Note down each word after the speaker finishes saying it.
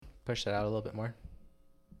push it out a little bit more.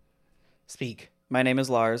 Speak. My name is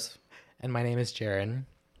Lars. And my name is Jaron.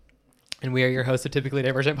 And we are your hosts of Typically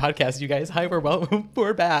Divergent Podcast. You guys, hi, we're back.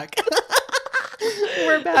 We're back.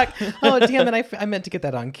 Oh, damn it. I meant to get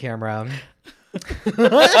that on camera.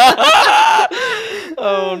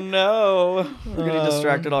 Oh, no. We're getting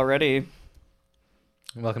distracted already.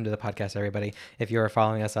 Welcome to the podcast, everybody. If you are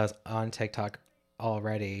following us on TikTok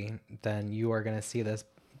already, then you are going to see this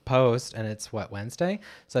post, and it's Wednesday?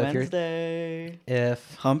 So Wednesday.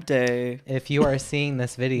 if Hump Day. If you are seeing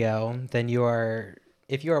this video, then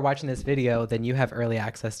if you are watching this video, then you have early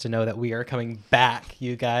access to know that we are coming back,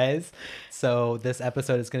 you guys. So this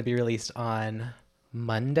episode is going to be released on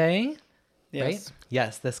Monday, Yes. right?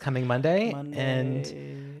 Yes, this coming Monday.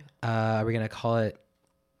 And we're going to call it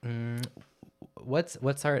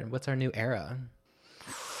what's our new era?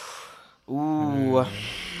 Ooh.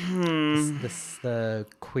 This the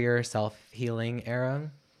queer self-healing era.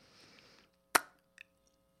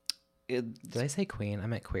 Did I say queen? I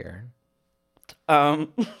meant queer.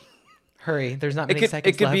 Hurry, there's not many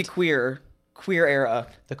seconds It could left. be queer era.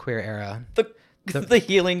 The queer era. The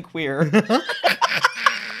healing queer.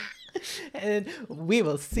 And we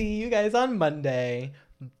will see you guys on Monday.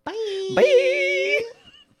 Bye. Bye.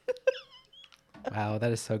 Wow,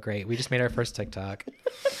 that is so great. We just made our first TikTok.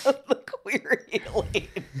 The queer healing.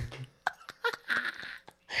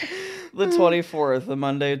 The 24th, the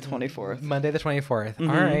Monday 24th. Monday the 24th. Mm-hmm.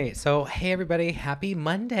 All right. So, hey, everybody. Happy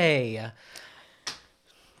Monday.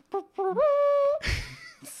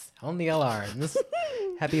 Sound the alarms.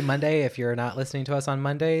 Happy Monday. If you're not listening to us on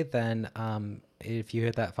Monday, then if you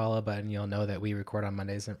hit that follow button, you'll know that we record on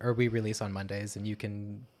Mondays or we release on Mondays, and you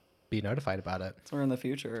can be notified about it. So we're in the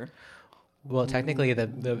future. Well, technically,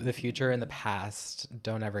 the future and the past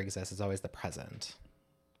don't ever exist. It's always the present.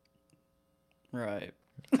 Right.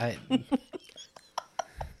 It's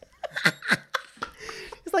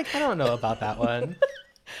like, I don't know about that one.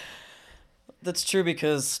 That's true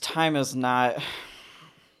because time is not...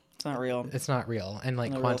 It's not real. It's not real. And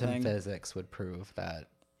like quantum physics would prove that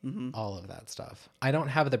all of that stuff. I don't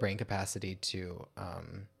have the brain capacity to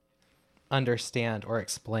understand or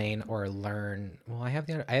explain or learn. Well, I have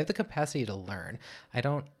the capacity to learn. I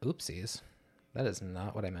don't. Oopsies. That is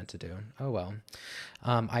not what I meant to do. Oh, well.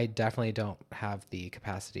 I definitely don't have the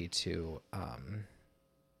capacity to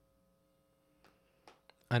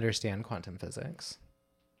understand quantum physics.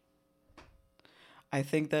 I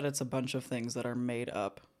think that it's a bunch of things that are made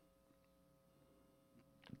up.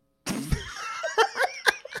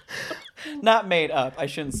 Not made up. I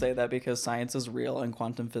shouldn't say that because science is real and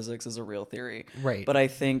quantum physics is a real theory. Right. But I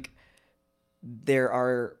think there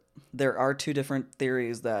are two different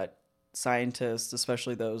theories that scientists,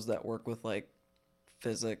 especially those that work with like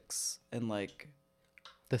physics and like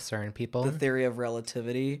The CERN people. the theory of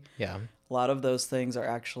relativity. Yeah. A lot of those things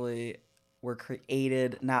were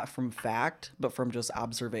created not from fact, but from just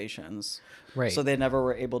observations. Right. So they never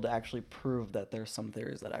were able to actually prove that there's some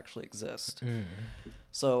theories that actually exist.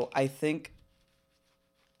 So I think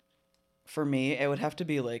for me, it would have to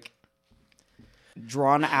be like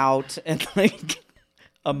drawn out and like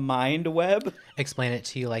a mind web. Explain it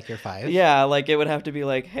to you like you're 5. Yeah, like it would have to be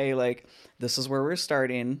like, hey, like this is where we're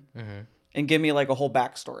starting, and give me like a whole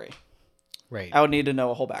backstory. Right. I would need to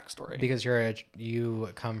know a whole backstory Because you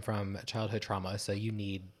come from childhood trauma, so you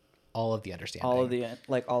need all of the understanding. all of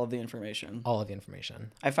the information. All of the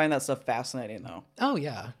information. I find that stuff fascinating, though. Oh,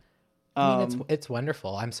 yeah. I mean, it's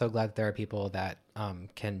wonderful. I'm so glad there are people that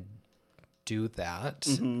can do that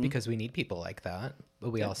because we need people like that. But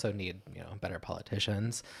we also need, better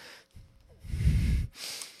politicians.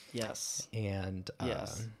 Yes. And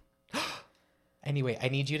yes. Anyway, I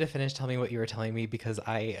need you to finish telling me what you were telling me because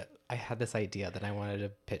I had this idea that I wanted to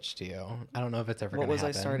pitch to you. I don't know if it's ever going to happen. What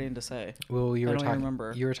was I starting to say? Well, you I were don't talking.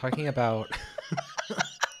 remember. You were talking about.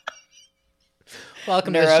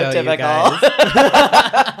 Welcome to the show, you guys.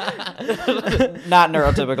 Not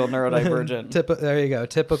neurotypical, neurodivergent. There you go.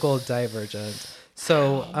 Typical divergent.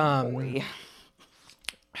 So,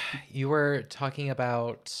 you were talking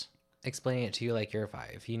about explaining it to you like you're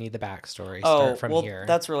 5. You need the backstory. Start from here.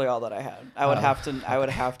 That's really all that I had. I would have to.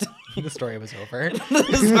 The story was over.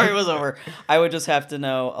 The story was over. I would just have to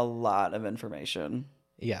know a lot of information.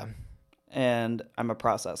 Yeah. And I'm a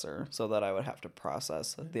processor, so that I would have to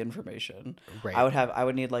process the information. Right. I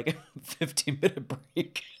would need like a 15-minute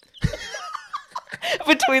break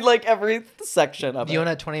between like every section of it. Do you want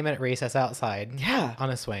a 20-minute recess outside? Yeah. On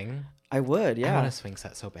a swing? I would, yeah. I want a swing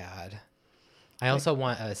set so bad. I also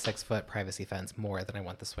want a 6-foot privacy fence more than I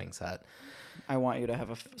want the swing set. I want you to have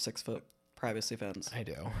a 6-foot privacy fence. I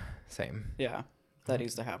do. Same. Yeah, that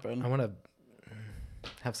needs to happen. I want to...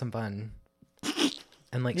 have some fun.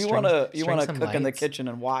 And like you want to some cook in the lights. kitchen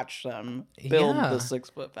and watch them build Yeah. the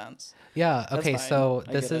 6-foot fence. Yeah. That's Okay. fine. So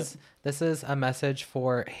I this get is this is a message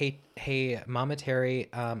for hey Mama Terry.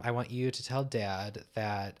 I want you to tell Dad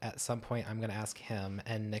that at some point I'm gonna ask him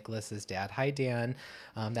and Nicholas's dad. Hi Dan.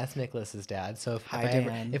 That's Nicholas's dad. So Hi,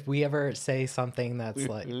 Dan. if we ever say something that's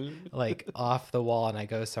like off the wall and I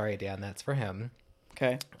go sorry Dan, that's for him.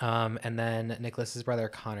 Okay. And then Nicholas's brother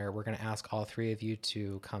Connor. We're gonna ask all three of you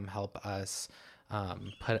to come help us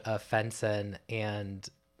put a fence in, and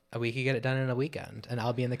we could get it done in a weekend, and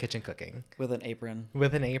I'll be in the kitchen cooking With an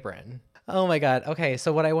apron. Oh my god. Okay,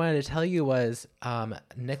 so what I wanted to tell you was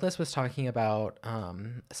Nicholas was talking about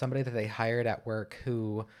somebody that they hired at work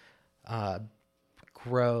who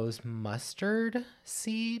grows mustard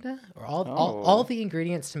seed or all the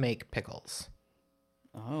ingredients to make pickles.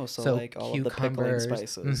 Oh, so like all of the pickling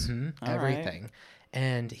spices. Everything. Right.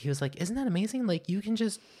 And he was like, isn't that amazing? Like, you can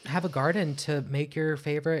just have a garden to make your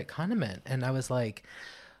favorite condiment. And I was like,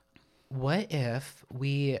 what if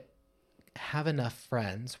we have enough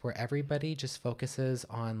friends where everybody just focuses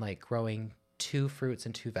on like growing 2 fruits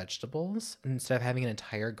and 2 vegetables instead of having an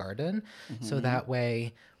entire garden? So that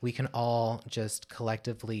way we can all just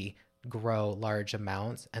collectively grow large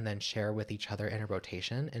amounts and then share with each other in a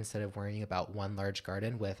rotation instead of worrying about one large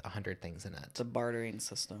garden with 100 things in it. It's a bartering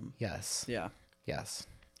system. Yes. Yeah. Yes.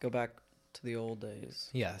 Go back to the old days.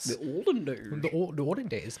 Yes. The olden days. The olden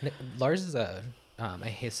days. Lars is a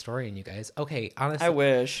historian, you guys. Okay, honestly. I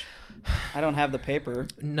wish. I don't have the paper.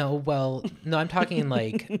 No, I'm talking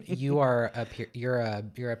like you're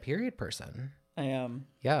a period person. I am.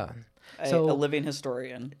 Yeah. A living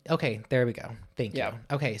historian. Okay, there we go. Thank you.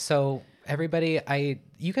 Okay, so everybody,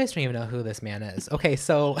 you guys don't even know who this man is. Okay,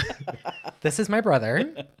 so this is my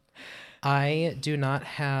brother. I do not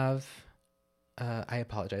have. I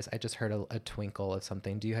apologize. I just heard a twinkle of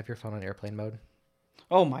something. Do you have your phone on airplane mode?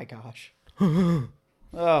 Oh my gosh. Oh.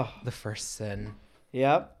 The first sin.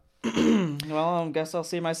 Yep. Well, I guess I'll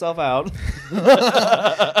see myself out. There's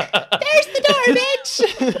the door,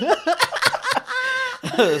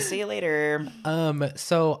 bitch. See you later.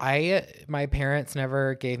 So my parents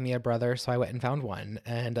never gave me a brother, so I went and found one.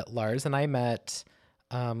 And Lars and I met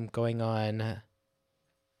going on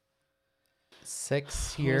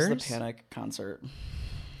 6 years. What was the Panic concert?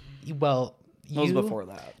 Well, it was before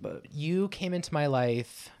that, but you came into my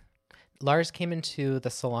life. Lars came into the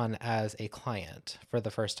salon as a client for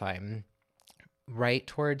the first time, right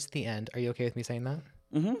towards the end. Are you okay with me saying that?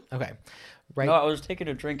 Mm-hmm. Okay. Right. No, I was taking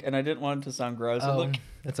a drink and I didn't want it to sound gross. Oh,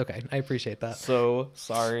 it's okay. I appreciate that. So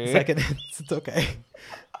sorry. It's okay.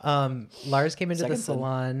 Lars came into the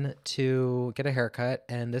salon to get a haircut,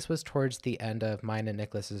 and this was towards the end of mine and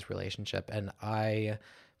Nicholas's relationship, and I,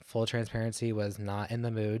 full transparency, was not in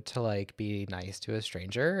the mood to like be nice to a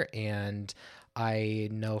stranger, and I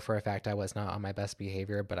know for a fact I was not on my best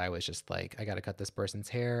behavior, but I was just like, I got to cut this person's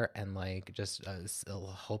hair and like just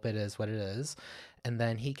hope it is what it is. And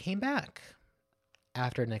then he came back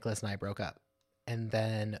after Nicholas and I broke up. And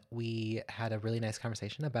then we had a really nice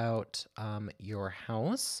conversation about your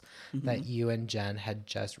house that you and Jen had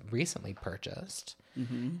just recently purchased.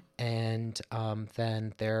 And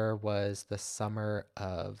then there was the summer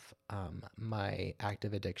of my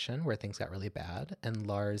active addiction where things got really bad. And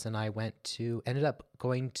Lars and I ended up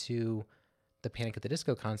going to the Panic at the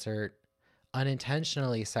Disco concert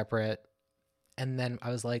unintentionally separate. And then I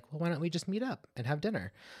was like, well, why don't we just meet up and have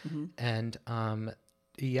dinner? And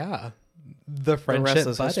yeah. The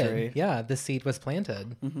friendship budded. Yeah, the seed was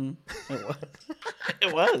planted. It was.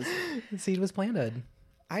 It was. The seed was planted.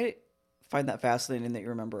 I find that fascinating that you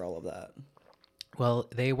remember all of that. Well,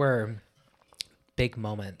 they were big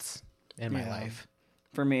moments in my life.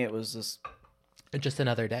 For me, it was just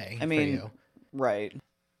another day. I mean, for you. Right.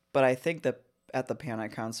 But I think that at the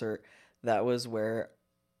Panic concert, that was where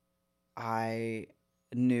I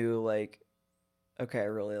knew, like, okay, I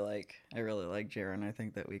really like Jaron. I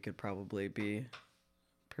think that we could probably be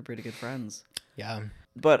pretty good friends. Yeah.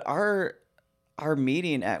 But our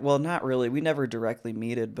meeting not really. We never directly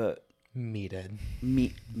meted, but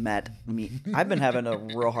met. I've been having a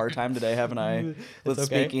real hard time today, haven't I? With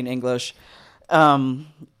speaking English.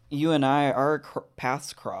 You and I, our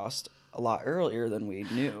paths crossed a lot earlier than we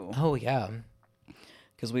knew. Oh yeah.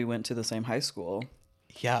 Because we went to the same high school.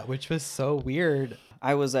 Yeah, which was so weird.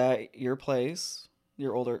 I was at your place.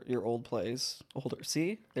 Your old place.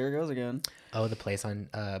 See, there it goes again. Oh, the place on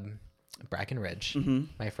Brackenridge.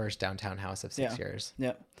 My first downtown house of 6 years.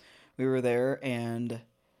 Yep. We were there and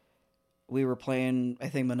we were playing, I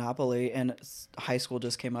think, Monopoly, and high school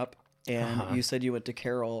just came up, and you said you went to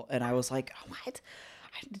Carroll, and I was like, what?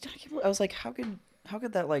 I was like, how could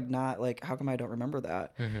could that like not like how come I don't remember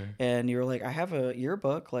that? Mm-hmm. And you were like, I have a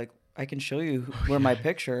yearbook, like I can show you where my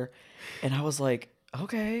picture. And I was like,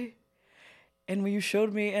 okay. And when you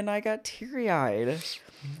showed me, and I got teary-eyed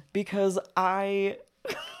because I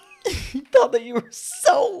thought that you were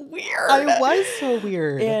so weird. I was so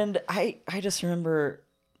weird. And I just remember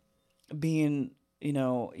being, you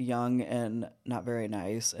know, young and not very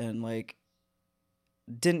nice, and like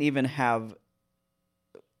didn't even have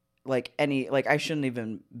like any, like I shouldn't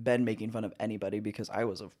even been making fun of anybody because I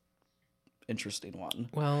was a interesting one.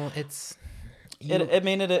 Well, it's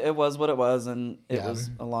it was what it was, and it Yeah. was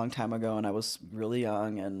a long time ago, and I was really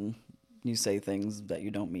young, and you say things that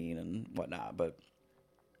you don't mean and whatnot, but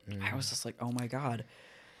I was just like, oh my God,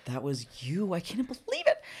 that was you. I can't believe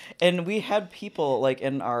it. And we had people like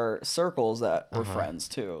in our circles that were friends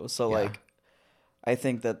too. So Yeah. like, I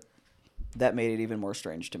think that made it even more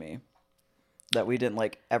strange to me that we didn't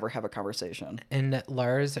like ever have a conversation. And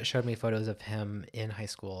Lars showed me photos of him in high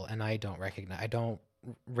school, and I don't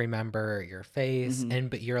remember your face. Mm-hmm. And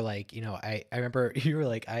but you're like, you know, I remember you were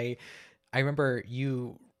like, I remember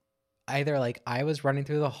you either like I was running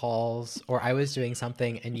through the halls or I was doing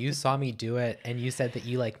something and you saw me do it, and you said that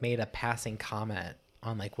you like made a passing comment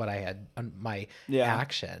on like what I had on my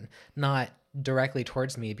action, not directly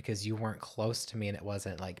towards me because you weren't close to me and it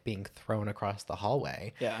wasn't like being thrown across the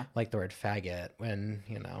hallway. Yeah. Like the word faggot when,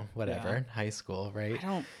 you know, whatever, in high school, right? I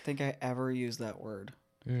don't think I ever used that word.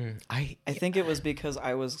 I think it was because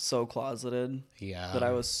I was so closeted that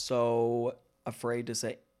I was so afraid to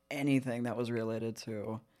say anything that was related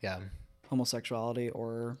to homosexuality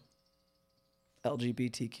or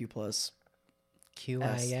LGBTQ plus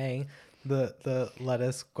QIA. The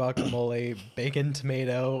lettuce, guacamole, bacon,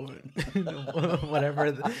 tomato,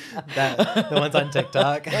 whatever the ones on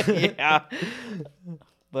TikTok. Yeah.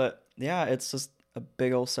 But yeah, it's just a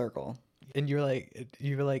big old circle. And you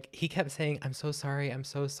were like, he kept saying, I'm so sorry.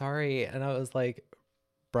 And I was like,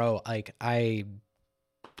 bro, like I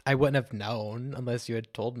wouldn't have known unless you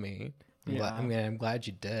had told me. I'm glad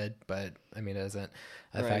you did, but I mean, it doesn't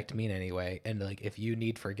affect me in any way. And like, if you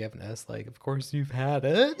need forgiveness, like, of course you've had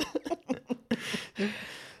it.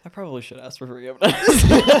 I probably should ask for forgiveness.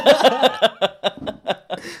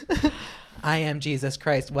 I am Jesus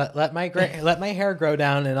Christ. Let my hair grow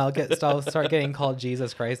down, and I'll start getting called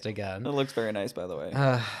Jesus Christ again. It looks very nice, by the way.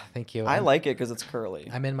 Thank you. I like it because it's curly.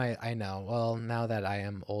 I know. Well, now that I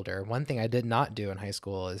am older, one thing I did not do in high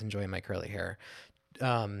school is enjoy my curly hair.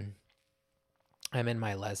 I'm in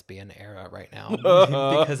my lesbian era right now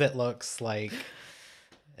because it looks like,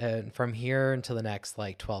 and from here until the next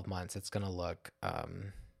like 12 months, it's gonna look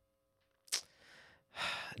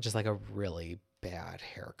just like a really bad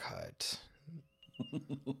haircut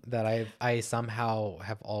that I somehow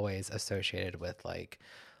have always associated with like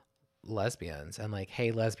lesbians. And like,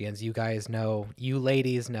 hey, lesbians, you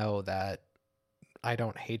ladies know that I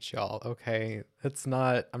don't hate y'all, okay?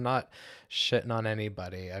 I'm not shitting on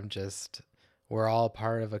anybody. We're all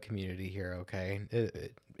part of a community here, okay?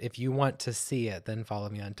 If you want to see it, then follow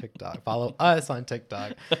me on TikTok. Follow us on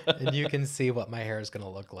TikTok, and you can see what my hair is going to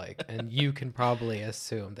look like. And you can probably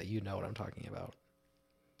assume that you know what I'm talking about.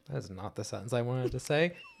 That is not the sentence I wanted to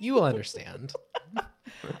say. You will understand.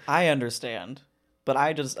 I understand, but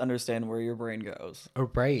I just understand where your brain goes. Oh,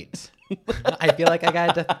 right. I feel like I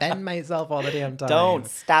got to defend myself all the damn time. Don't.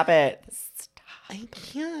 Stop it. Stop. I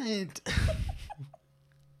can't.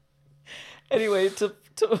 Anyway, to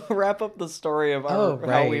wrap up the story of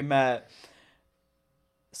how we met.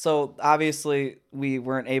 So obviously we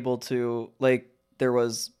weren't able to, like, there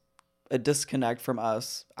was a disconnect from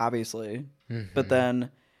us, obviously. Mm-hmm. But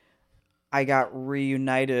then I got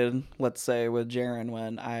reunited, let's say, with Jaron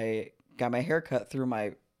when I got my hair cut through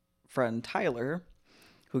my friend Tyler,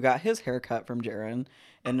 who got his hair cut from Jaron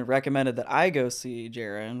and recommended that I go see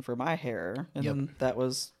Jaron for my hair. And then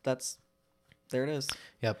there it is.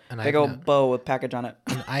 Yep. And big old bow with package on it.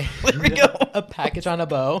 There we go. A package on a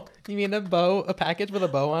bow. You mean a package with a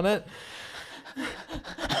bow on it?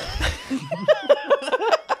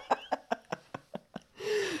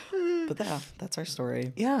 But that's our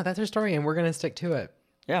story. Yeah, that's our story, and we're going to stick to it.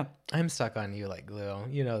 Yeah. I'm stuck on you like glue.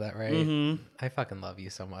 You know that, right? Mm-hmm. I fucking love you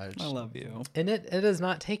so much. I love you. And it has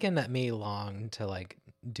not taken me long to like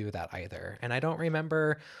do that either. And I don't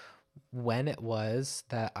remember when it was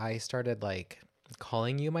that I started like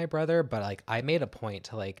calling you my brother, but like I made a point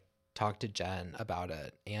to like talk to Jen about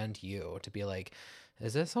it and you to be like,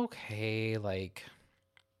 is this okay? Like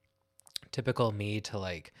typical me to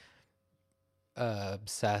like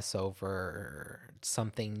obsess over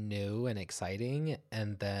something new and exciting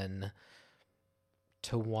and then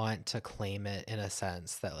to want to claim it in a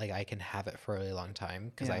sense that like I can have it for a really long time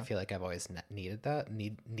because I feel like I've always needed that,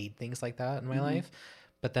 need things like that in my life.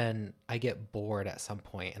 But then I get bored at some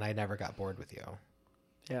point, and I never got bored with you.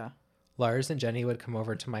 Yeah. Lars and Jenny would come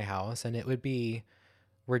over to my house, and it would be,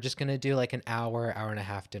 we're just going to do like an hour and a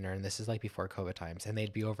half dinner. And this is like before COVID times. And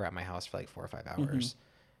they'd be over at my house for like 4 or 5 hours.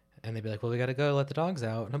 And they'd be like, well, we got to go let the dogs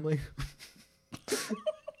out. And I'm like,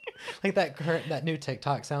 like that new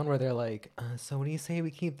TikTok sound where they're like, so what do you say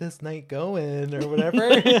we keep this night going or whatever?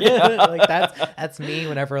 Like that's me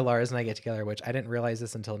whenever Lars and I get together, which I didn't realize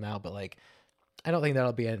this until now, but like, I don't think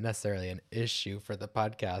that'll be necessarily an issue for the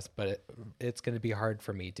podcast, but it's going to be hard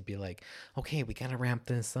for me to be like, okay, we got to ramp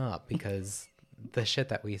this up because the shit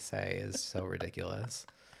that we say is so ridiculous.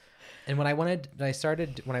 And when I wanted to start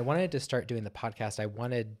doing the podcast, I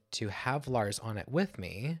wanted to have Lars on it with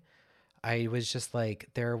me. I was just like,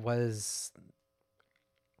 there was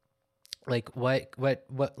like, what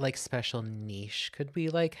like special niche could we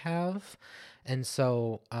like have? And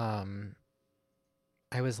so,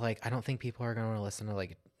 I was like, I don't think people are going to listen to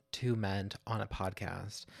like two men on a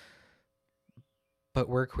podcast, but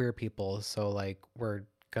we're queer people. So like, we're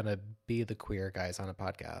going to be the queer guys on a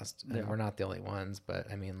podcast, and we're not the only ones,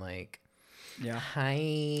 but I mean like,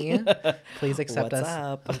 hi, please accept What's us.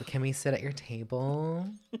 up? Can we sit at your table?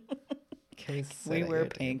 Can we wear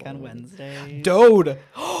pink on Wednesday. Dude.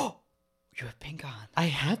 You have pink on. I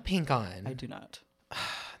have pink on. I do not.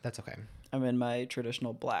 That's okay. I'm in my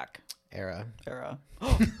traditional black Era. there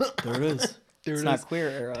it is. It's not queer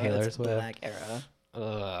era. Taylor it's Swift. black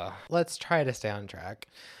era. Let's try to stay on track.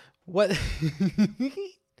 What?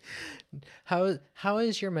 How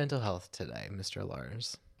is your mental health today, Mr.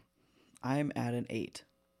 Lars? I'm at an 8.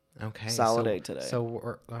 Okay. Solid 8 today. So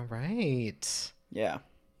we're all right. Yeah.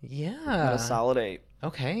 Yeah. At a solid 8.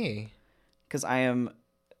 Okay. Because I am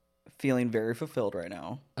feeling very fulfilled right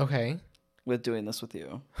now. Okay. With doing this with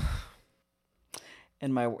you.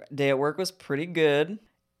 And my day at work was pretty good.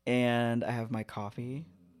 And I have my coffee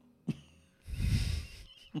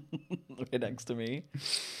right next to me.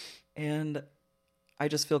 And I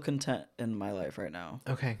just feel content in my life right now.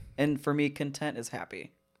 Okay. And for me, content is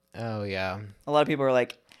happy. Oh, yeah. A lot of people are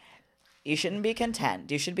like, you shouldn't be content.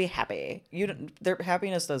 You should be happy. Their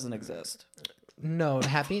happiness doesn't exist. No,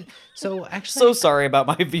 happy. So actually, So sorry about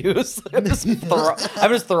my views. I'm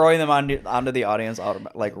just throwing them onto the audience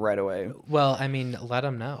like right away. well, I mean, let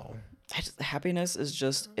them know. Happiness is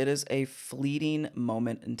just, it is a fleeting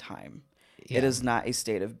moment in time. Yeah. It is not a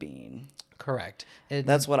state of being. Correct.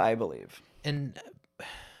 That's what I believe. And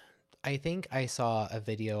I think I saw a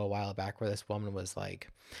video a while back where this woman was like,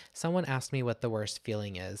 someone asked me what the worst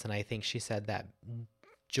feeling is. And I think she said that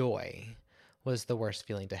joy was the worst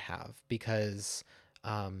feeling to have because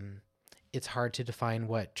it's hard to define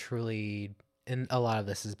what truly, and a lot of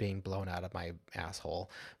this is being blown out of my asshole,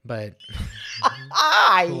 but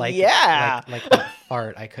like that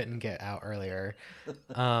fart I couldn't get out earlier.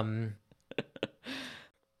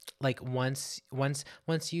 Like once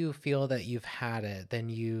you feel that you've had it, then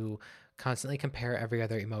you constantly compare every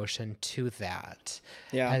other emotion to that.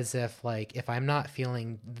 Yeah. As if like, if I'm not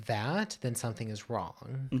feeling that, then something is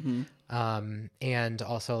wrong. Mm-hmm. And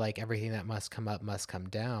also like everything that must come up must come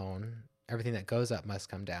down. Everything that goes up must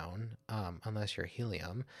come down, unless you're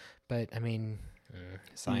helium. But I mean,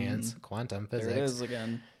 science, quantum physics. There it is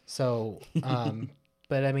again. So,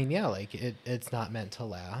 but I mean, yeah, like it's not meant to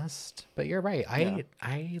last. But you're right.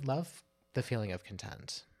 I love the feeling of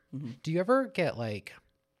content. Mm-hmm. Do you ever get like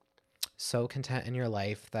so content in your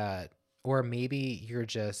life that, or maybe you're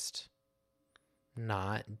just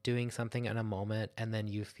not doing something in a moment and then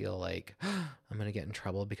you feel like I'm going to get in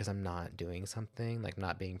trouble because I'm not doing something, like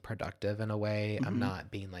not being productive in a way. Mm-hmm. I'm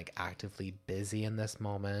not being like actively busy in this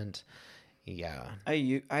moment. Yeah.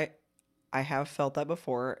 I have felt that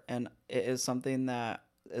before, and it is something that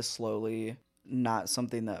is slowly not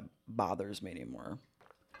something that bothers me anymore.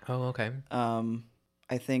 Oh, okay.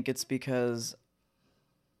 I think it's because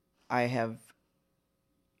I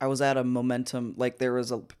was at a momentum, like there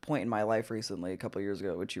was a point in my life recently, a couple of years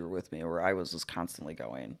ago, which you were with me, where I was just constantly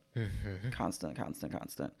going, constant.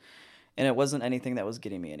 And it wasn't anything that was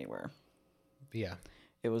getting me anywhere. Yeah.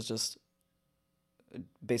 It was just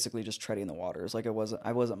basically just treading the waters. Like I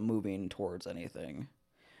wasn't moving towards anything.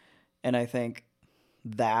 And I think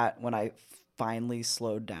that when I finally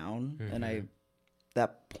slowed down and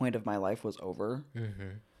that point of my life was over,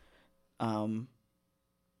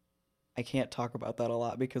 I can't talk about that a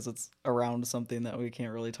lot because it's around something that we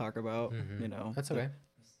can't really talk about, you know. That's okay.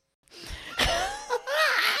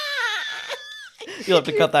 You'll have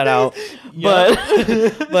to cut that out.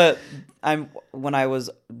 But when I was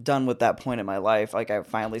done with that point in my life, like I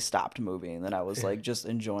finally stopped moving, and I was like just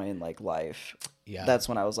enjoying like life. Yeah. That's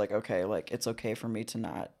when I was like, okay, like it's okay for me to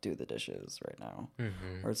not do the dishes right now,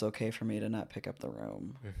 Mm-hmm. or it's okay for me to not pick up the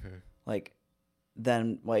room. Mm-hmm. Like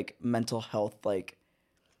then like mental health, like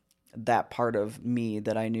that part of me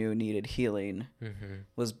that I knew needed healing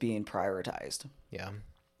was being prioritized. Yeah.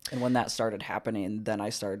 And when that started happening, then I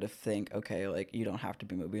started to think, okay, like you don't have to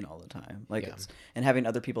be moving all the time. Like it's, and having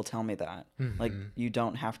other people tell me that, like you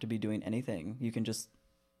don't have to be doing anything. You can just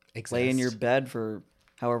lay in your bed for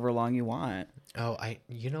however long you want. Oh,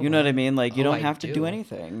 you know what I mean? Like you don't have to do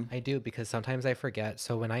anything. I do, because sometimes I forget.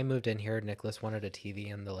 So when I moved in here, Nicholas wanted a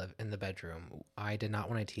TV in the bedroom. I did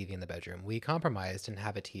not want a TV in the bedroom. We compromised and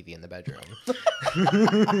have a TV in the bedroom.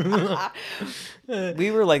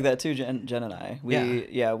 We were like that too, Jen and I.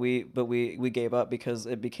 We gave up because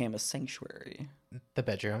it became a sanctuary. The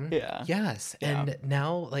bedroom. Yeah. Yes. Yeah. And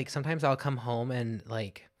now, like, sometimes I'll come home and,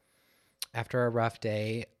 like, after a rough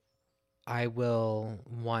day, I will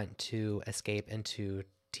want to escape into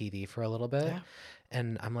TV for a little bit. Yeah.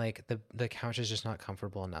 And I'm like, the couch is just not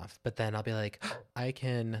comfortable enough. But then I'll be like, I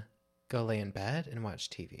can go lay in bed and watch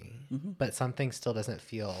TV. But something still doesn't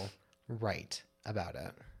feel right about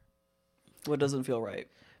it. What doesn't feel right?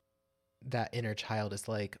 That inner child is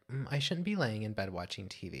like, I shouldn't be laying in bed watching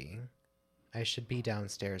TV. I should be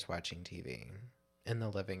downstairs watching TV in the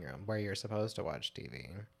living room where you're supposed to watch TV.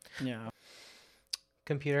 Yeah.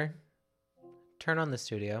 Computer, turn on the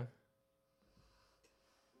studio.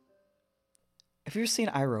 Have you ever seen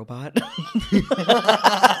iRobot?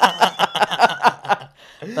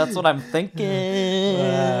 That's what I'm thinking.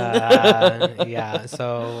 Yeah.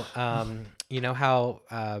 So, you know how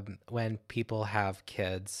when people have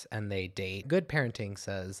kids and they date, good parenting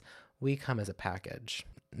says we come as a package.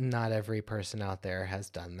 Not every person out there has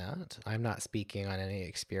done that. I'm not speaking on any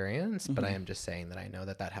experience, but I am just saying that I know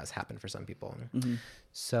that that has happened for some people.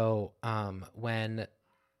 So when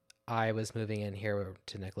I was moving in here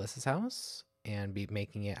to Nicholas's house and be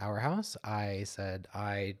making it our house, I said,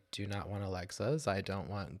 I do not want Alexas. I don't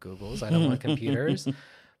want Googles. I don't want computers.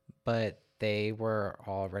 But they were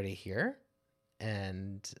already here.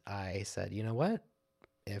 And I said, you know what?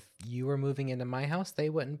 If you were moving into my house, they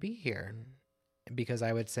wouldn't be here. Because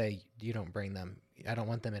I would say, you don't bring them. I don't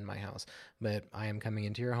want them in my house. But I am coming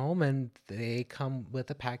into your home, and they come with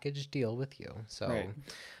a package deal with you. So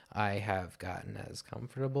I have gotten as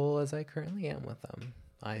comfortable as I currently am with them.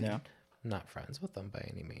 I'm not friends with them by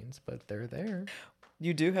any means, but they're there.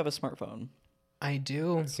 You do have a smartphone. I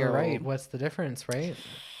do. So, you're right. What's the difference, right?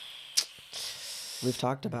 We've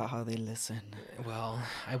talked about how they listen. Well,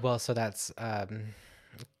 so that's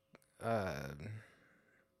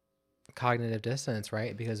cognitive dissonance,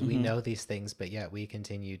 right? Because we know these things, but yet we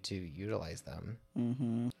continue to utilize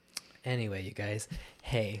them. Anyway, you guys,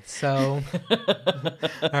 hey, so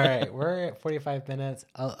all right, we're at 45 minutes.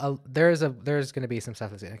 There's going to be some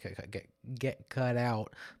stuff that's going to get cut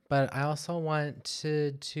out, but I also want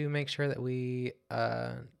to make sure that we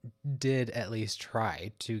did at least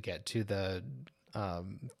try to get to the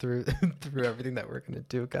through everything that we're going to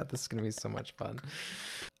do. God, this is going to be so much fun.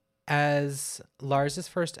 As Lars's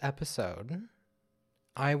first episode,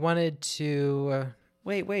 I wanted to...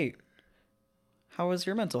 Wait. How was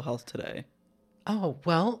your mental health today? Oh,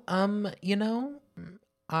 well, you know,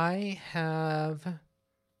 I have... I'm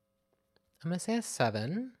going to say a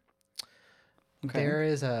 7. Okay. There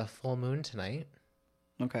is a full moon tonight.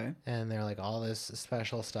 Okay. And they're like, all this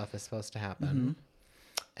special stuff is supposed to happen.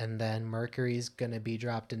 And then Mercury's going to be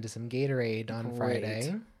dropped into some Gatorade on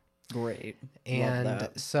Friday. Great. And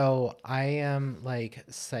so I am like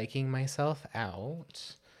psyching myself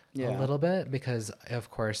out a little bit because, of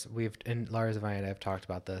course, Lars and I have talked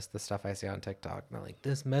about this, the stuff I see on TikTok. And I'm like,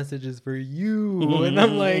 this message is for you. And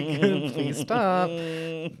I'm like, please stop.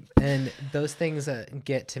 And those things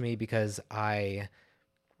get to me because I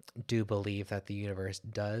do believe that the universe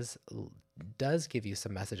does give you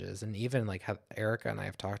some messages. And even like how Erica and I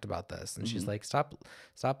have talked about this, and she's like, stop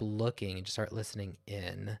looking and just start listening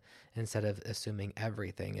in instead of assuming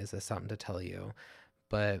everything is something to tell you.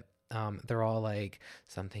 But they're all like,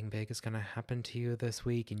 something big is going to happen to you this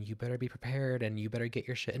week and you better be prepared and you better get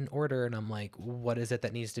your shit in order. And I'm like, what is it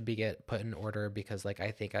that needs to be put in order? Because like,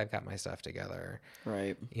 I think I've got my stuff together.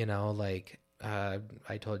 Right. You know, like I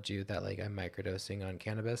told you that like I'm microdosing on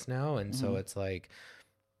cannabis now. And so it's like,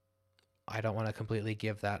 I don't want to completely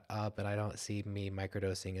give that up, and I don't see me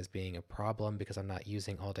microdosing as being a problem because I'm not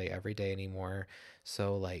using all day every day anymore.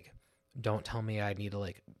 So like, don't tell me I need to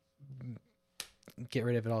like get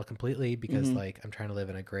rid of it all completely because like I'm trying to live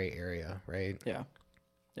in a gray area, right? Yeah.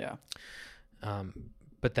 Yeah.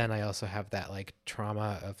 But then I also have that like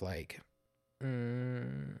trauma of like,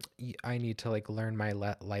 I need to like learn my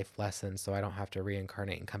life lessons so I don't have to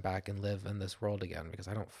reincarnate and come back and live in this world again because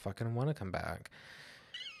I don't fucking want to come back.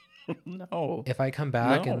 No. If I come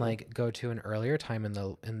back and No. like go to an earlier time in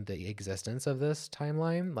the existence of this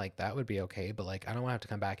timeline, like that would be okay. But like I don't want to have to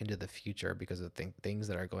come back into the future because of things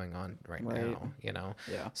that are going on right now, you know?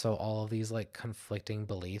 Yeah. So all of these like conflicting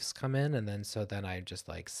beliefs come in, and then I just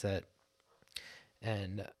like sit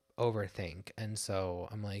and overthink. And so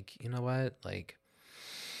I'm like, you know what? Like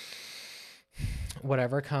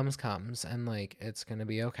whatever comes, and like it's gonna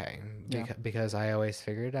be okay because I always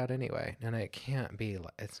figure it out anyway. And it's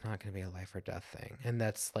not gonna be a life or death thing. And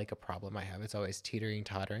that's like a problem I have. It's always teetering,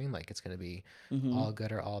 tottering, like it's gonna be all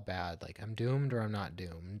good or all bad. Like I'm doomed or I'm not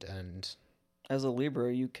doomed. And as a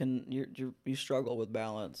Libra, you struggle with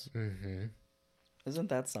balance. Isn't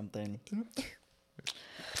that something?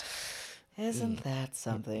 Isn't that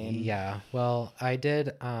something? Yeah. Well, I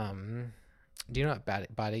did. Do you know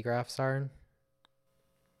what body graphs are?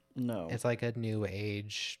 No. It's like a new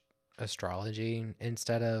age astrology.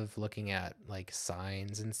 Instead of looking at like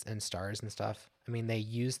signs and stars and stuff, I mean, they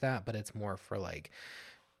use that, but it's more for like,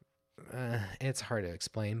 it's hard to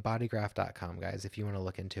explain. Bodygraph.com, guys, if you want to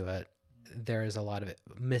look into it. There is a lot of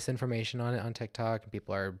misinformation on it on TikTok.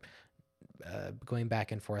 People are going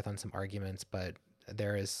back and forth on some arguments, but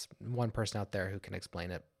there is one person out there who can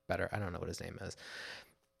explain it better. I don't know what his name is.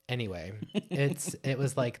 Anyway, it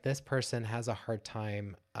was like this person has a hard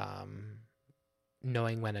time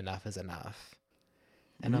knowing when enough is enough.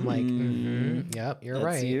 And I'm like, yep, you're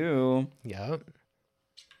right. That's you. Yep.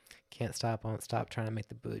 Can't stop, won't stop trying to make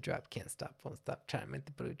the booty drop. Can't stop, won't stop trying to make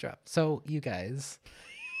the booty drop. So you guys,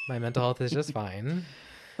 my mental health is just fine.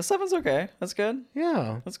 The stuff is okay. That's good.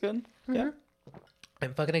 Yeah. That's good. Yeah.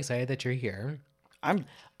 I'm fucking excited that you're here. I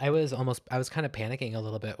was kind of panicking a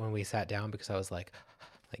little bit when we sat down because I was like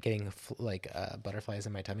getting butterflies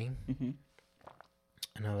in my tummy.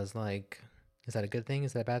 And I was like, is that a good thing?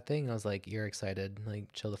 Is that a bad thing? I was like, you're excited.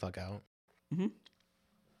 Like, chill the fuck out.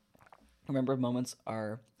 Remember,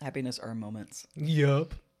 happiness are moments.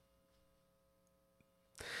 Yup.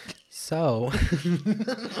 So.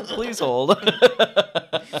 Please hold.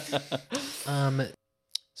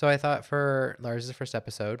 So I thought for Lars' first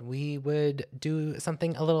episode, we would do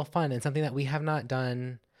something a little fun and something that we have not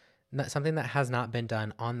done, something that has not been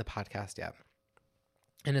done on the podcast yet.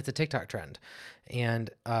 And it's a TikTok trend. And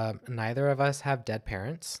neither of us have dead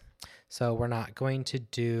parents. So we're not going to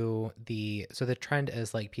do so the trend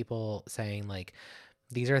is like people saying like,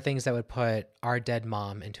 these are things that would put our dead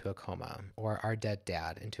mom into a coma or our dead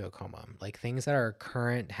dad into a coma, like things that are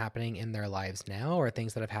current happening in their lives now or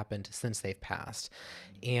things that have happened since they've passed.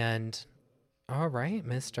 And all right,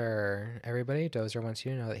 everybody, Dozer wants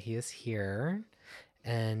you to know that he is here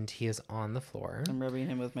and he is on the floor. I'm rubbing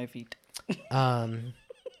him with my feet. I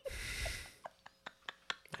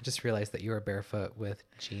just realized that you are barefoot with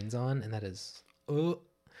jeans on, and that is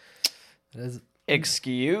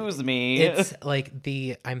Excuse me. It's like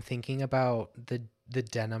I'm thinking about the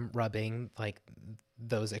denim rubbing like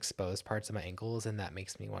those exposed parts of my ankles, and that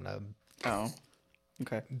makes me want to. Oh,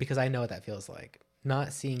 okay. Because I know what that feels like.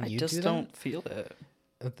 Not seeing you do that. I just don't feel it.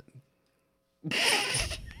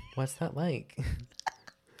 What's that like?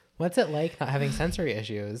 What's it like not having sensory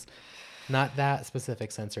issues? Not that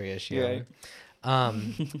specific sensory issue. Right.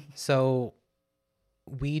 So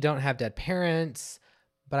we don't have dead parents.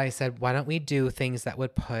 But I said, why don't we do things that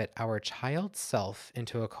would put our child self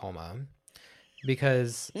into a coma?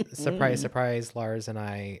 Because surprise, surprise, Lars and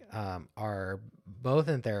I are both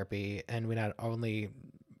in therapy, and we not only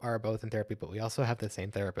are both in therapy, but we also have the same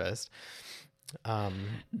therapist.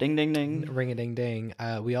 Ding, ding, ding. Ring a ding, ding.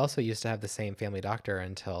 We also used to have the same family doctor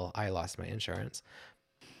until I lost my insurance.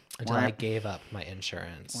 Until I gave up my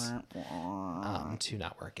insurance to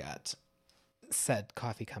not work at said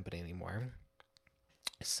coffee company anymore.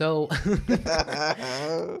 So,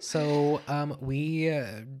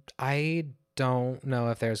 I don't know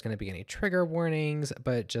if there's going to be any trigger warnings,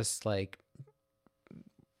 but just like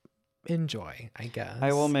enjoy, I guess.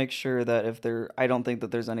 I will make sure that I don't think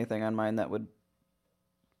that there's anything on mine that would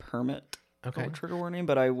permit a trigger warning,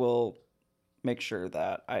 but I will make sure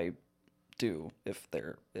that I do if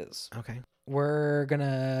there is. Okay. We're going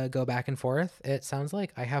to go back and forth. It sounds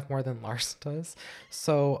like I have more than Lars does.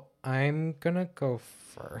 So I'm going to go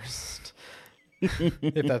first.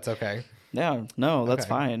 If that's okay. Yeah, no, that's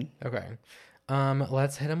fine. Okay.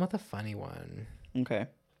 Let's hit him with a funny one. Okay.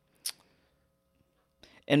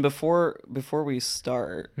 And before we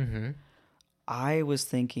start, I was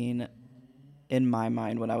thinking in my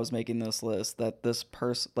mind when I was making this list that this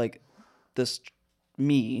person, like this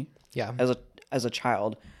me Yeah. as a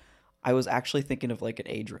child, I was actually thinking of like an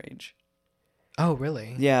age range. Oh,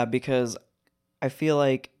 really? Yeah, because I feel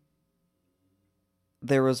like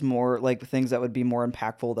there was more like things that would be more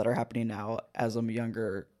impactful that are happening now as a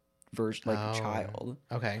younger version, like child,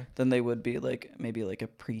 Okay. than they would be like maybe like a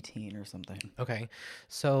preteen or something. Okay.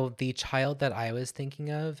 So the child that I was thinking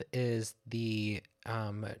of is the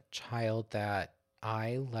child that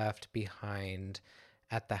I left behind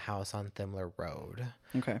at the house on Thimler Road.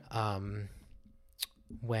 Okay.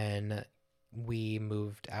 When we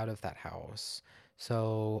moved out of that house.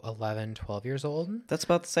 So 11, 12 years old. That's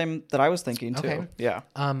about the same that I was thinking too. Okay. Yeah.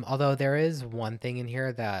 Although there is one thing in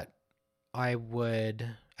here that I would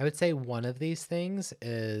say one of these things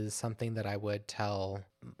is something that I would tell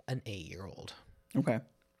an 8-year-old. Okay.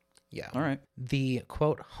 Yeah. All right. The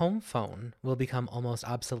quote home phone will become almost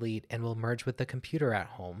obsolete and will merge with the computer at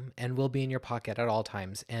home and will be in your pocket at all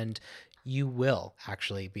times, and you will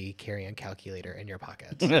actually be carrying a calculator in your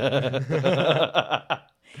pocket.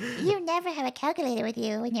 You never have a calculator with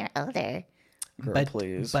you when you're older. Girl,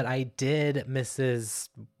 please. But I did, Mrs.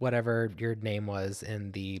 whatever your name was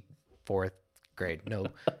in the 4th grade. No,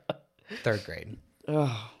 3rd grade.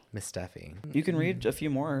 Oh. Miss Steffi. You can read a few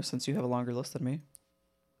more since you have a longer list than me.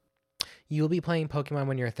 You'll be playing Pokemon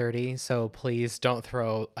when you're 30, so please don't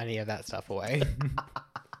throw any of that stuff away.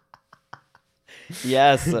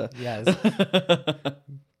 Yes. Yes.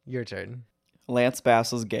 Your turn. Lance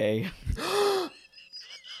Bass is gay.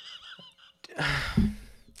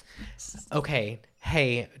 Okay.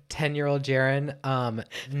 Hey, 10-year-old Jaren,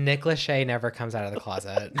 Nick Lachey never comes out of the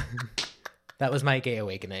closet. That was my gay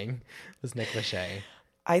awakening, was Nick Lachey.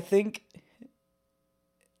 I think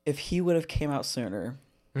if he would have came out sooner,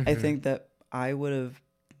 I think that I would have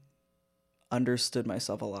understood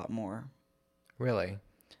myself a lot more. Really?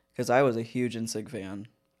 Because I was a huge NSYNC fan.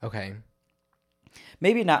 Okay.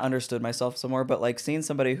 Maybe not understood myself some more, but like seeing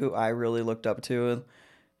somebody who I really looked up to,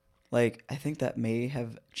 like I think that may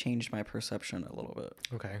have changed my perception a little bit.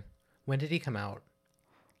 Okay. When did he come out?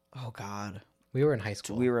 Oh God. We were in high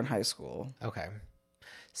school. We were in high school. Okay.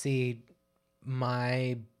 See,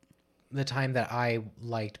 the time that I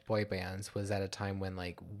liked boy bands was at a time when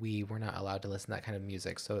like we were not allowed to listen to that kind of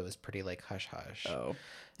music, so it was pretty like hush hush. Oh. Okay.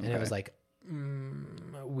 And it was like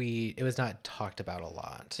it was not talked about a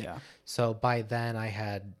lot. Yeah. So by then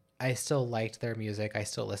I still liked their music. I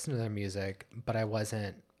still listened to their music, but I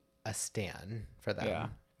wasn't a stan for them. Yeah.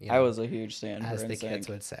 You I know, was a huge fan as for the NSYNC. kids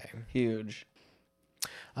would say. Huge.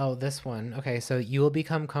 Oh, this one. Okay, so you will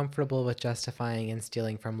become comfortable with justifying and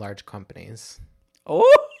stealing from large companies.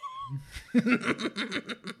 Oh.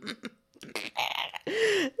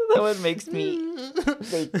 That one makes me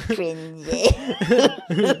like cringy.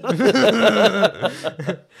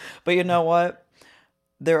 But you know what?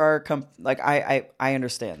 There are I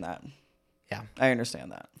understand that. Yeah. I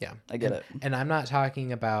understand that. Yeah. I get it. And I'm not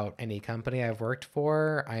talking about any company I've worked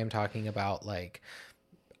for. I am talking about like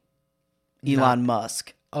Elon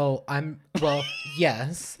Musk. Oh,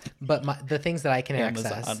 yes, but the things that I can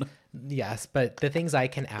access. Amazon. Yes, but the things I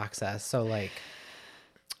can access. So like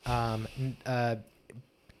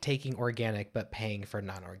taking organic but paying for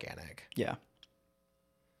non-organic. Yeah.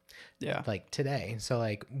 Yeah. Like today. So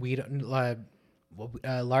like we don't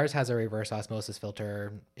Lars has a reverse osmosis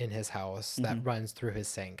filter in his house that runs through his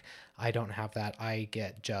sink. I don't have that. I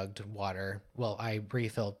get jugged water. Well, I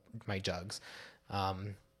refill my jugs.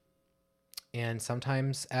 And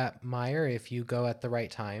sometimes at Meijer, if you go at the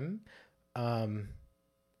right time,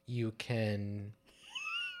 you can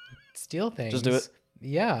steal things. Just do it.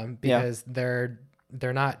 Yeah, because they're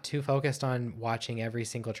not too focused on watching every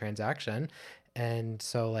single transaction. And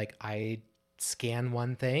so like I scan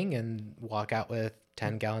one thing and walk out with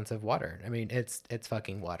 10 gallons of water. I mean, it's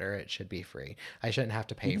fucking water. It should be free. I shouldn't have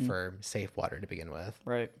to pay for safe water to begin with.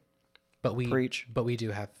 Right. But Preach. But we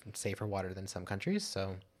do have safer water than some countries,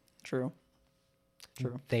 so True.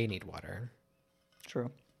 True. they need water.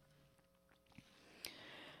 True.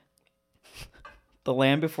 The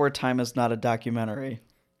Land Before Time is not a documentary.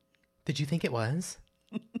 Did you think it was?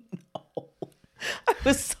 I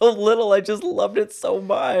was so little. I just loved it so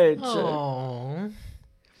much. Oh,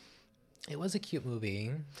 it was a cute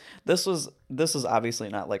movie. This was obviously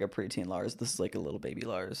not like a preteen Lars. This is like a little baby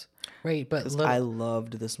Lars. Right, but I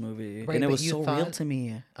loved this movie, Right, and it but was you so real thought- to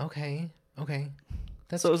me. Okay.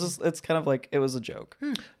 That's So it was just, it's kind of like it was a joke.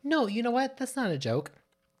 No, you know what? That's not a joke.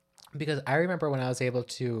 Because I remember when I was able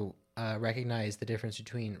to recognize the difference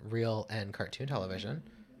between real and cartoon television.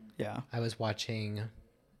 Yeah. I was watching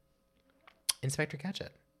Inspector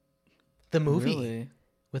Gadget. The movie Really?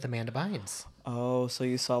 with Amanda Bynes. Oh, so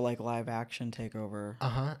you saw like live action takeover.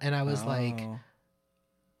 And I was like, Oh.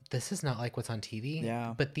 this is not like what's on TV.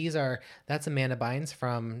 Yeah. But that's Amanda Bynes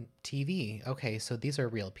from TV. Okay, so these are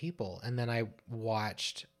real people. And then I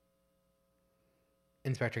watched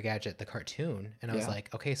Inspector Gadget, the cartoon, and I was Yeah.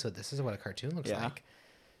 like, okay, so this is what a cartoon looks Yeah. like.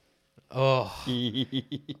 Oh.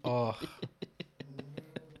 Oh.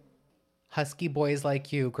 Husky boys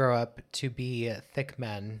like you grow up to be thick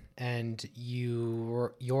men, and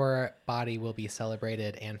your body will be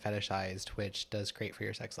celebrated and fetishized, which does great for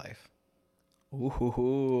your sex life.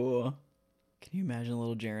 Ooh. Can you imagine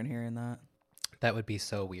little Jaren hearing that? That would be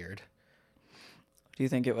so weird. Do you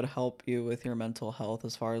think it would help you with your mental health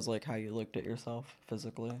as far as like how you looked at yourself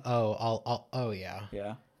physically? Oh yeah.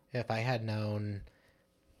 Yeah. If I had known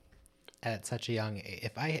at such a young age,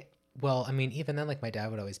 well, I mean, even then, like my dad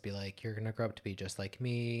would always be like, "You're gonna grow up to be just like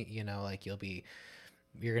me, you know, like you're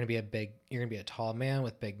gonna be a tall man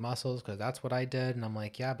with big muscles because that's what I did." And I'm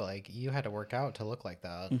like, "Yeah, but like you had to work out to look like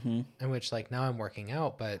that." Mm-hmm. In which like now I'm working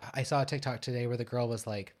out, but I saw a TikTok today where the girl was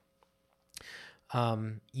like,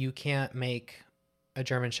 "You can't make a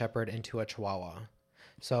German Shepherd into a Chihuahua."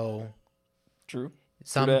 So True.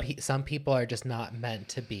 some people are just not meant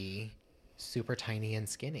to be super tiny and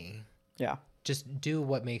skinny. Yeah. Just do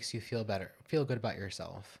what makes you feel good about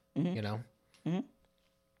yourself, Mhm. you know? Mhm.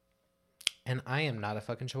 And I am not a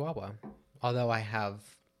fucking Chihuahua, although I have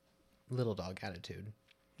little dog attitude.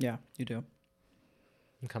 Yeah, you do.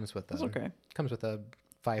 It comes with That's okay. comes with a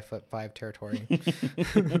 5'5" territory.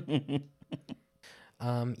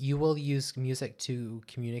 You will use music to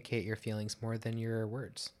communicate your feelings more than your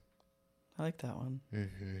words. I like that one.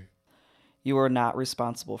 Mm-hmm. You are not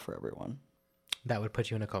responsible for everyone. That would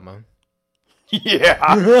put you in a coma.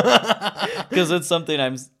 Yeah. Because it's something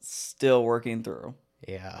I'm still working through.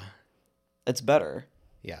 Yeah. It's better.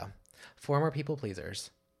 Yeah. Former people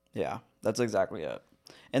pleasers. Yeah, that's exactly it.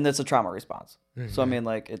 And that's a trauma response. Mm-hmm. So I mean,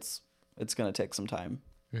 like it's going to take some time.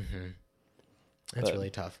 Mm-hmm. That's But, really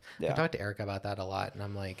tough. yeah. I talked to Erica about that a lot, and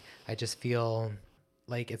I'm like, I just feel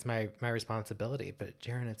like it's my responsibility, but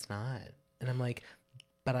Jaren, it's not. And I'm like,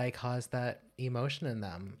 but I caused that emotion in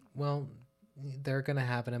them. Well, they're gonna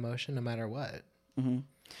have an emotion no matter what. Mm-hmm.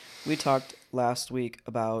 We talked last week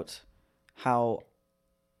about how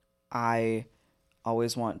I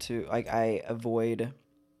always want to, like, I avoid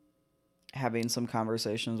having some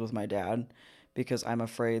conversations with my dad because I'm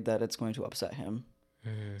afraid that it's going to upset him.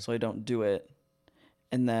 Mm-hmm. So I don't do it.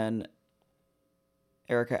 And then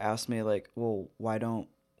Erica asked me, like, well,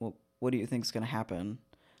 what do you think is going to happen?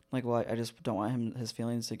 I'm like, well, I just don't want his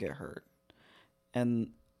feelings to get hurt.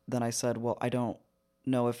 And then I said, well, I don't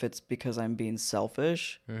know if it's because I'm being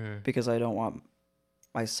selfish, because I don't want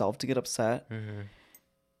myself to get upset,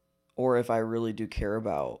 or if I really do care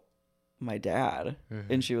about my dad.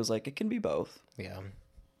 And she was like, it can be both. Yeah.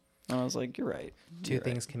 And I was like, you're right. Two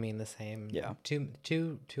things can mean the same. Yeah. Two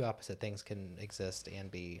opposite things can exist and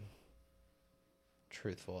be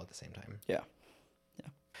truthful at the same time. Yeah.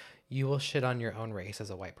 You will shit on your own race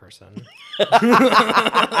as a white person.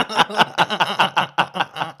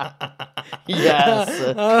 Yes.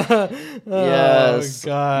 Yes. Oh,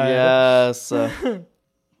 God. Yes.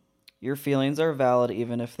 Your feelings are valid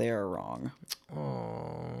even if they are wrong.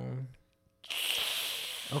 Oh.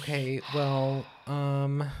 Okay, well,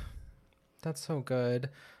 that's so good.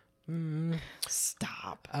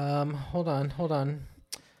 Stop. Hold on.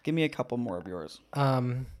 Give me a couple more of yours.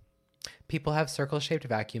 People have circle-shaped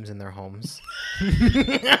vacuums in their homes.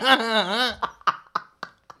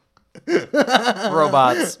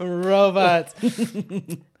 Robots.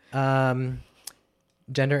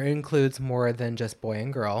 Gender includes more than just boy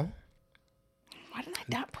and girl. Why did I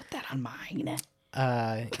not put that on mine?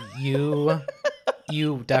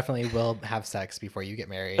 You definitely will have sex before you get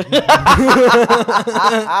married.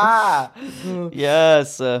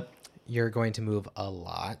 Yes. You're going to move a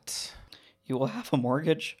lot. You will have a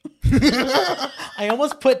mortgage. I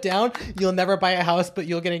almost put down, you'll never buy a house, but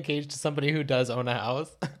you'll get engaged to somebody who does own a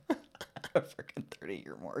house. A freaking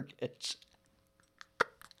 30-year mortgage.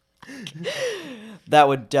 That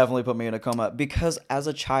would definitely put me in a coma because as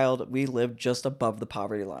a child, we lived just above the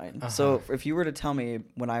poverty line. So if you were to tell me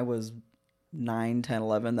when I was 9, 10,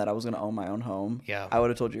 11 that I was going to own my own home, Yeah. I would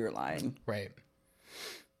have told you you're lying. Right.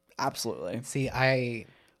 Absolutely. See, I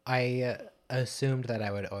assumed that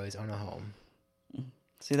I would always own a home.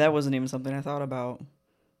 See, that wasn't even something I thought about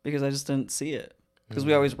because I just didn't see it. Because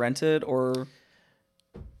we always rented or...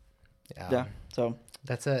 Yeah, so...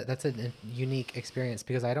 That's a unique experience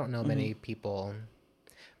because I don't know many people.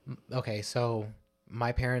 Okay, so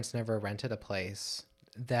my parents never rented a place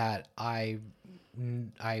that I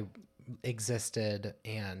existed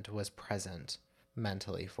and was present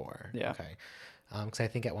mentally for. Yeah. Okay. Because I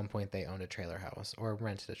think at one point they owned a trailer house or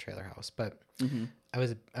rented a trailer house, but Mm-hmm. I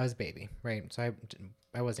was a baby, right? So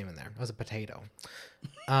I wasn't even there. I was a potato.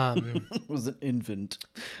 It was an infant.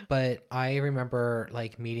 But I remember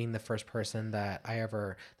like meeting the first person I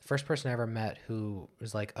ever met who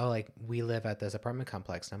was like, oh, like we live at this apartment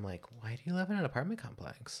complex. And I'm like, why do you live in an apartment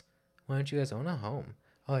complex? Why don't you guys own a home?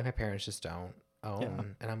 Oh, like my parents just don't own. Yeah.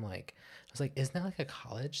 And I was like, isn't that like a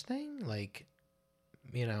college thing? Like,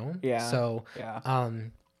 you know? Yeah. So, Yeah.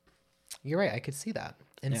 you're right. I could see that.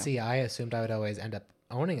 And Yeah. see, I assumed I would always end up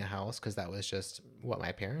owning a house because that was just what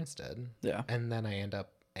my parents did. Yeah. And then I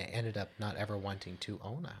ended up not ever wanting to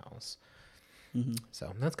own a house. Mm-hmm.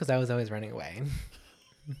 So that's because I was always running away.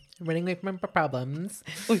 Running away from problems.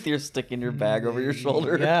 With your sticking your bag over your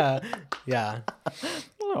shoulder. Yeah. Yeah.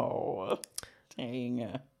 Oh,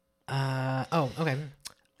 dang. Oh, okay.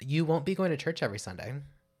 You won't be going to church every Sunday.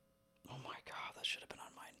 Oh my God, that should have been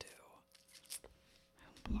on mine too.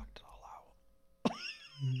 I blocked it all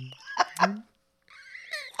out.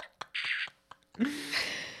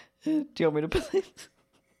 Do you want me to put this? Do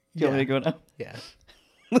you want me to go now? Yeah.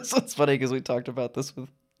 This one's funny because we talked about this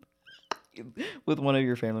with one of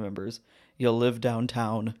your family members. You'll live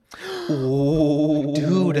downtown. Oh,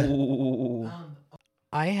 dude.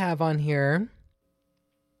 I have on here.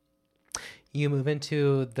 You move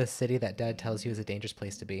into the city that Dad tells you is a dangerous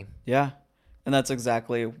place to be. Yeah, and that's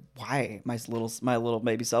exactly why my little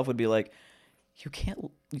baby self would be like, you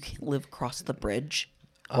can't live across the bridge.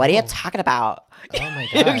 What are you talking about? Oh my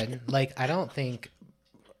God. Like, I don't think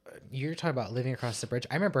you're talking about living across the bridge.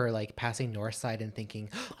 I remember like passing North Side and thinking,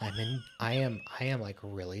 I am like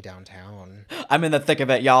really downtown. I'm in the thick of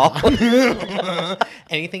it, y'all.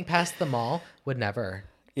 Anything past the mall would never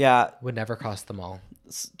cross the mall.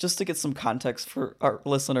 Just to get some context for our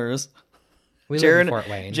listeners, We live in Fort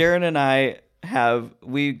Wayne. Jaron and I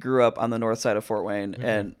we grew up on the north side of Fort Wayne,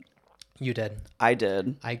 and You did. I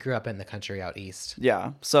did. I grew up in the country out east.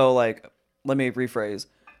 Yeah. So like, let me rephrase.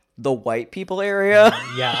 The white people area,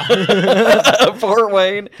 Yeah. Fort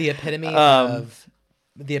Wayne. The epitome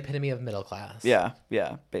of middle class. Yeah,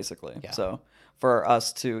 basically. Yeah. So for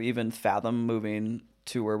us to even fathom moving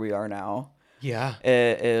to where we are now, Yeah.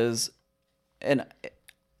 it is, and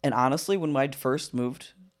honestly, when I first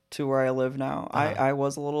moved to where I live now, I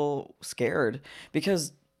was a little scared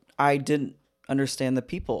because I didn't understand the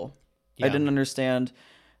people. Yeah. I didn't understand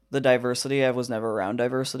the diversity. I was never around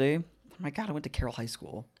diversity. Oh my God, I went to Carroll High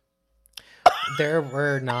School. There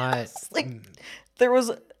were not Like, it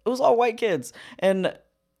was all white kids, and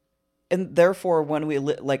therefore when we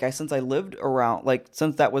since I lived around, like,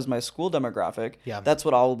 since that was my school demographic, Yeah. that's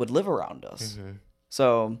what all would live around us. Mm-hmm.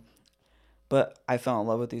 So, but I fell in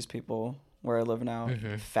love with these people where I live now,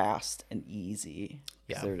 Mm-hmm. fast and easy.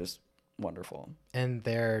 'Cause Yeah. they're just wonderful. and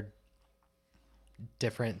they're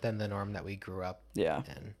different than the norm that we grew up Yeah.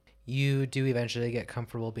 in. You do eventually get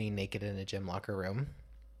comfortable being naked in a gym locker room.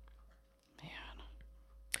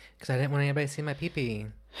 Because I didn't want anybody to see my pee-pee.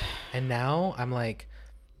 And now I'm like,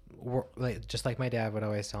 just like my dad would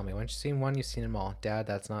always tell me, once you've seen one, you've seen them all. Dad,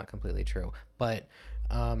 that's not completely true. But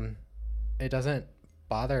it doesn't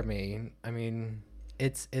bother me. I mean,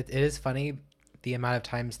 it is funny the amount of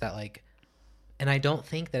times that, like, and I don't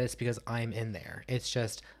think that it's because I'm in there. It's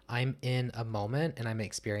just I'm in a moment and I'm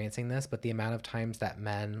experiencing this. But the amount of times that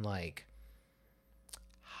men, like,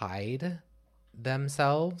 hide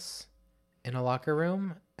themselves in a locker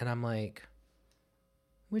room, and I'm like,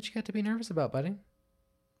 what you got to be nervous about, buddy?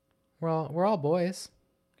 We're all boys.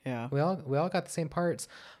 Yeah. We all got the same parts,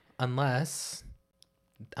 unless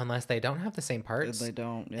they don't have the same parts. They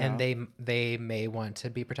don't. Yeah. And they may want to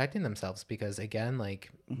be protecting themselves because, again, like,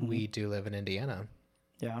 we do live in Indiana.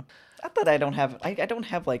 Yeah. Not that I don't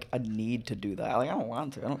have like a need to do that. Like, I don't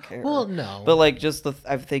want to. I don't care. Well, no. But like, just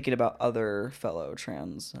I'm thinking about other fellow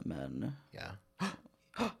trans men. Yeah.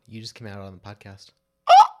 You just came out on the podcast.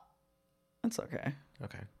 That's okay.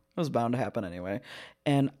 Okay. It was bound to happen anyway.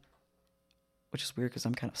 And which is weird because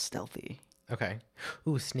I'm kind of stealthy. Okay.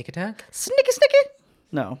 Ooh, sneak attack? Sneaky.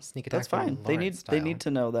 No, Sneak attack that's fine. from They Lawrence need to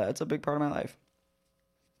know that. It's a big part of my life.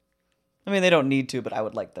 I mean, they don't need to, but I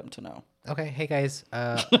would like them to know. Okay. Hey, guys.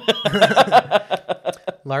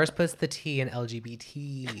 Lars puts the T in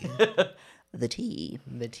LGBT. The T.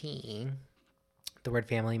 The T. The word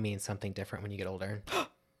family means something different when you get older.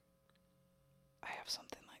 I have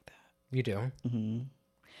something like that. You do? Mm-hmm.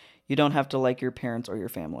 You don't have to like your parents or your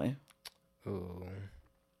family. Ooh.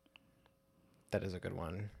 That is a good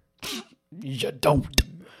one. You don't.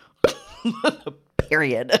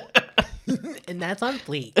 Period. And that's on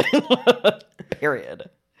fleek. Period.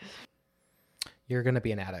 you're gonna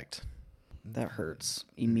be an addict. That hurts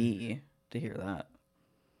me to hear that.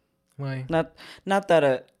 Why? Not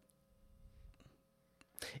that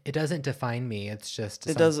It doesn't define me. It's just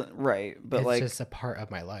it doesn't, right? But it's like, just a part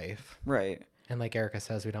of my life. right. And like Erica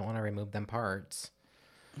says, we don't want to remove them parts.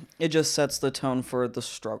 It just sets the tone for the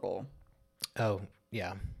struggle. Oh,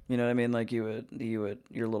 yeah. You know what I mean? Like you would,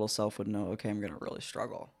 your little self would know, okay, I'm going to really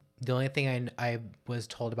struggle. The only thing I was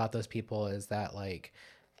told about those people is that like,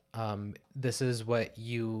 this is what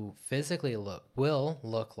you physically will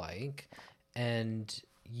look like, and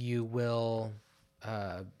you will,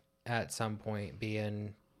 at some point be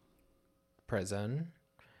in prison,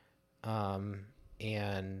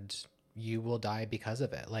 and you will die because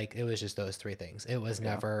of it. Like, it was just those three things. It was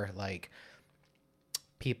never like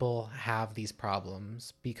people have these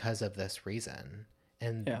problems because of this reason.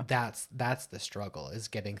 And that's the struggle, is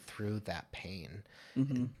getting through that pain.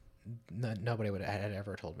 Mm-hmm. Nobody had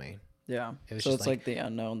ever told me. Yeah. It was so just it's like the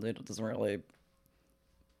unknown. It doesn't really,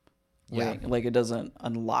 yeah, like it doesn't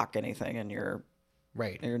unlock anything in your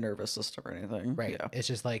nervous system or anything. Right. Yeah. It's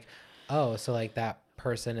just like, oh, so like that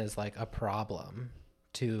person is like a problem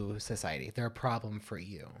to society. They're a problem for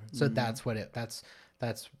you. So that's what that's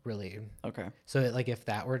really Okay. So like if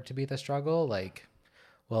that were to be the struggle, like,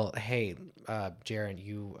 well, hey, Jaren,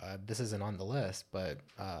 you this isn't on the list, but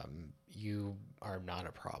you are not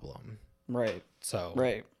a problem. Right. So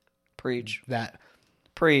right. Preach.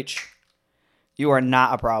 Preach. You are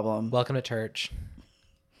not a problem. Welcome to church.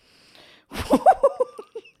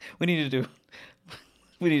 We need to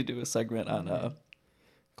do a segment on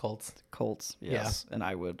Cults. Yes. And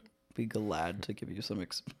I would be glad to give you some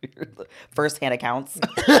experience, first-hand accounts.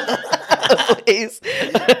 Please.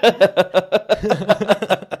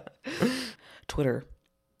 Twitter.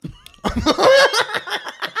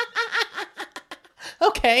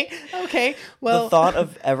 Okay. Well, The thought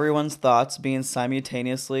of everyone's thoughts being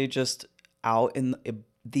simultaneously just out in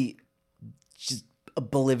the just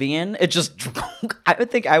oblivion, it just, I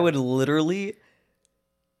would think I would literally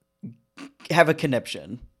have a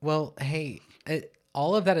conniption. well, hey,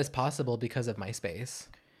 all of that is possible because of MySpace.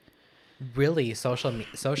 Really, social media.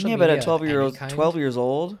 Yeah, but at of 12 any kind? 12 years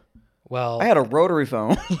old, Well, I had a rotary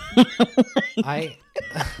phone. I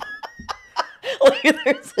Like,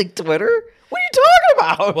 there's like Twitter. What are you talking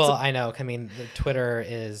about? well, I know. I mean, Twitter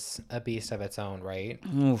is a beast of its own, right?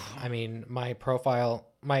 Oof. I mean, my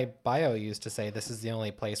bio used to say this is the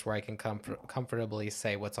only place where I can comfortably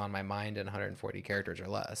say what's on my mind in 140 characters or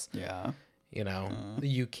less. Yeah. You know,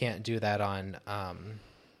 you can't do that on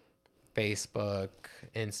Facebook,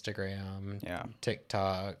 Instagram,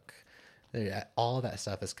 TikTok. All of that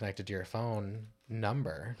stuff is connected to your phone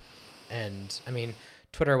number. And I mean,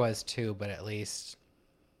 Twitter was too, but at least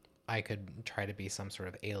I could try to be some sort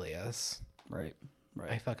of alias. Right.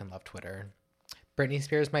 I fucking love Twitter. Britney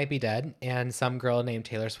Spears might be dead, and some girl named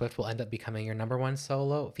Taylor Swift will end up becoming your number one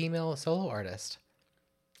female solo artist.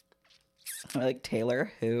 I like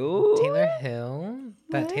Taylor who? Taylor Hill?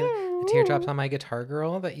 That the Teardrops on My Guitar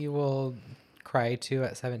girl that you will cry to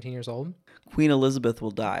at 17 years old? Queen Elizabeth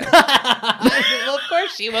will die. Well, of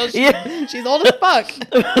course she will. She's old as fuck.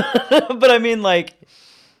 But I mean, like,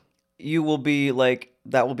 you will be like,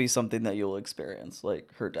 that will be something that you'll experience,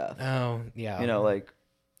 like her death. Oh, yeah. You know, like.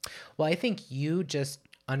 Well, I think you just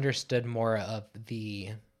understood more of the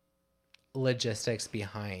logistics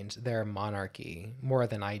behind their monarchy more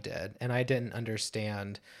than I did. And I didn't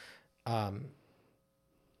understand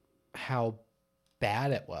how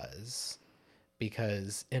bad it was.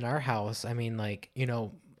 Because in our house, I mean, like, you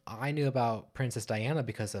know, I knew about Princess Diana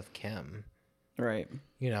because of Kim. Right.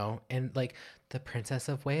 You know, and like the Princess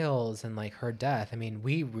of Wales and like her death. I mean,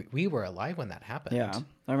 we were alive when that happened. Yeah.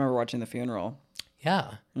 I remember watching the funeral.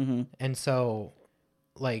 Yeah. Mm-hmm. And so,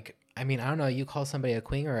 like, I mean, I don't know, you call somebody a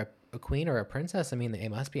queen or a princess, I mean, they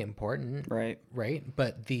must be important. Right.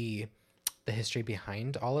 But the history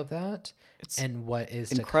behind all of that, It's and what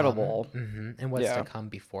is incredible. to come, and what's to come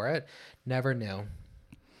before it, never knew.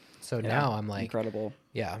 So now I'm like, incredible.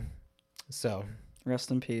 Yeah. So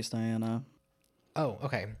Rest in peace, Diana. Oh,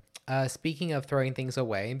 okay. Speaking of throwing things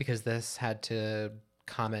away, because this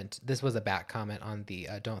was a back comment on the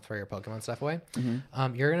don't throw your Pokemon stuff away.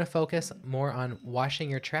 Mm-hmm. You're going to focus more on washing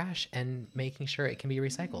your trash and making sure it can be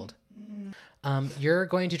recycled. You're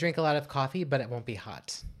going to drink a lot of coffee, but it won't be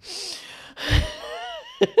hot.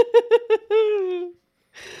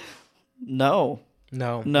 No.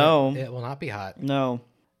 It will not be hot. No.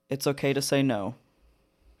 It's okay to say no.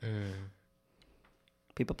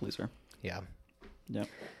 People pleaser. Yeah. Yeah.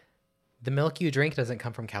 The milk you drink doesn't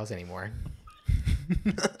come from cows anymore.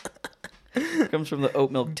 Comes from the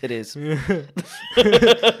oat milk titties.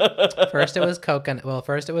 First it was coconut. Well,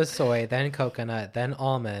 first it was soy, then coconut, then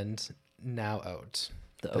almond, now oat.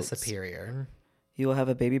 The oats. superior. You will have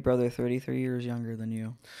a baby brother 33 years younger than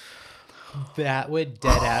you. That would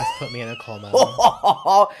dead ass put me in a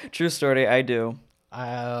coma. True story, I do.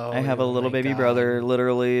 Oh, I have a little my baby God. brother,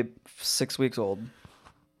 literally 6 weeks old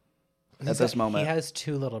at this moment. He has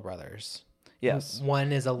 2 little brothers. Yes.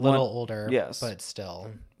 One is a little older, yes. but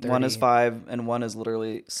still. 1 is 30 5 and 1 is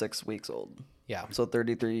literally 6 weeks old. Yeah. So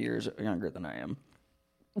 33 years younger than I am.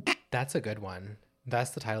 That's a good one.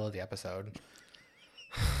 That's the title of the episode.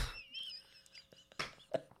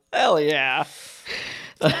 Hell yeah.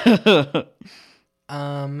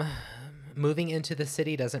 Moving into the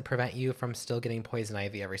city doesn't prevent you from still getting poison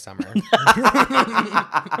ivy every summer.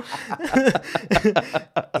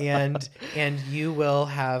 and you will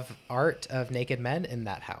have art of naked men in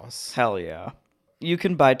that house. Hell yeah. You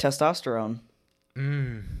can buy testosterone.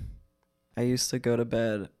 Mm. I used to go to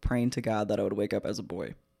bed praying to God that I would wake up as a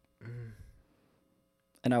boy.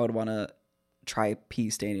 And I would want to try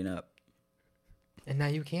pee standing up. And now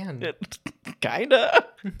you can. Kinda.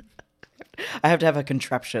 I have to have a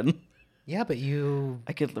contraption. Yeah, but you...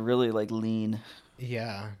 I could really like lean.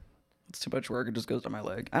 Yeah. It's too much work. It just goes to my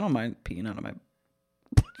leg. I don't mind peeing out of my...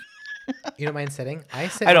 You don't mind sitting? I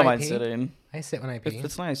sit I don't when mind pee. sitting. I sit when I pee.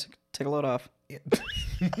 It's nice. Take a load off.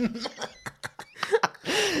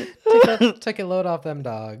 Take a load off them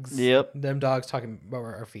dogs. Yep. Them dogs talking about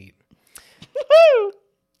our feet.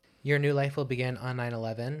 Your new life will begin on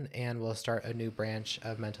 9/11 and will start a new branch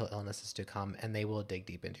of mental illnesses to come, and they will dig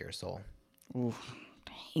deep into your soul. Ooh,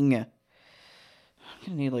 dang. I'm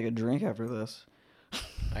gonna need like a drink after this.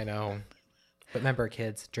 I know. But remember,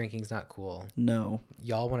 kids, drinking's not cool. No.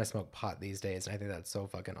 Y'all want to smoke pot these days, and I think that's so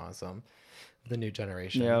fucking awesome. The new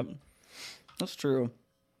generation. Yep. That's true.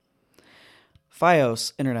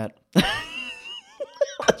 Fios internet.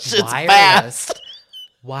 Shit's Wireless. fast.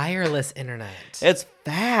 Wireless internet. It's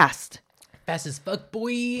fast. Fast as fuck,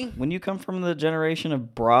 boy. When you come from the generation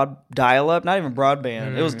of dial-up, not even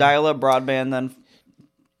broadband. It was dial-up, broadband,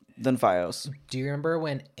 then Fios. Do you remember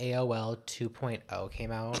when AOL 2.0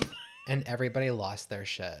 came out and everybody lost their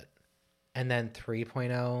shit? And then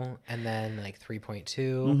 3.0 and then like 3.2.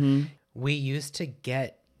 Mm-hmm. We used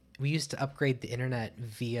to upgrade the internet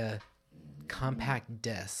via compact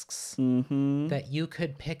discs that you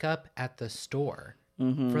could pick up at the store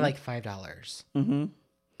for like $5. Mm-hmm.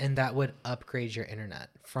 And that would upgrade your internet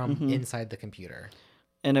from inside the computer.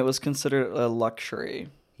 And it was considered a luxury.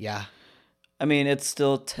 Yeah. I mean, it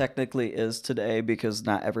still technically is today because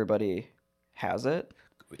not everybody has it.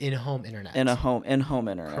 In-home internet. In-home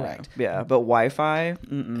internet. Correct. Yeah, but Wi-Fi,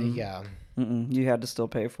 Yeah. you had to still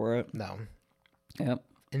pay for it. No. Yep.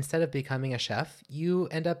 Instead of becoming a chef, you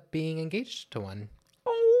end up being engaged to one.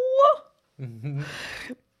 Oh.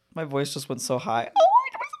 My voice just went so high.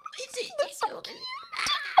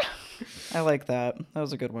 I like that. That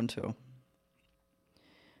was a good one too.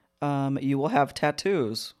 You will have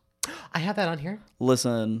tattoos. I have that on here.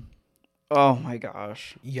 Listen. Oh my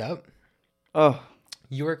gosh. Yep. Oh,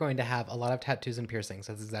 You are going to have a lot of tattoos and piercings.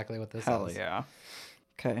 That's exactly what this hell is. yeah.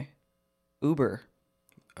 Okay. Uber.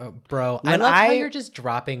 Oh, bro, I When love how I- you're just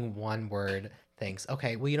dropping one word things.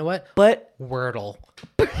 Okay, well, you know what? But Wordle.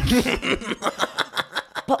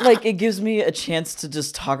 like it gives me a chance to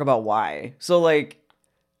just talk about why. So like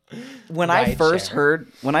when I first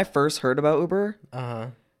Rideshare. heard about Uber, Uh-huh.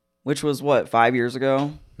 which was what, 5 years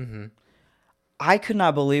ago, Mm-hmm. I could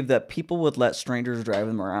not believe that people would let strangers drive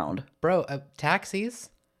them around. Bro, taxis.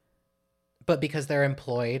 But because they're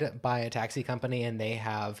employed by a taxi company and they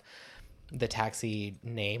have the taxi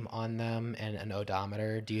name on them and an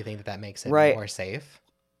odometer, do you think that makes it Right. more safe?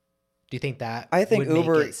 Do you think that I think would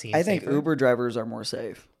Uber make it seem safer? Uber drivers are more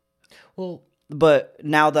safe. Well, But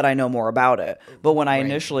now that I know more about it, but when I Right.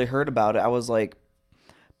 initially heard about it, I was like,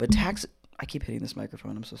 but taxi. I keep hitting this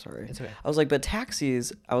microphone. I'm so sorry. it's okay. I was like, but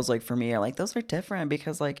taxis. I was like, for me, I like those are different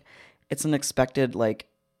because like it's an expected like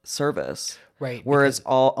service Right. where because- it's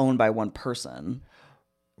all owned by one person.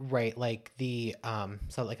 right, like the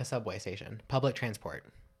so like a subway station, public transport.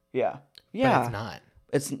 Yeah. But Yeah. it's not.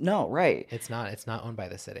 It's no right. It's not owned by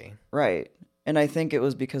the city. Right. And I think it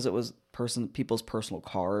was because it was people's personal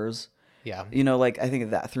cars. Yeah. You know, like I think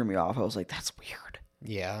that threw me off. I was like, that's weird.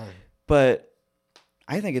 Yeah. But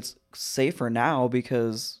I think it's safer now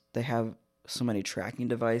because they have so many tracking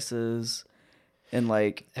devices and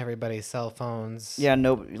like Everybody's cell phones. yeah,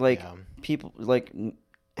 no like Yeah. people like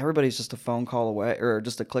everybody's just a phone call away or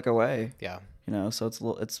just a click away, Yeah. you know, so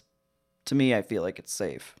it's to me I feel like it's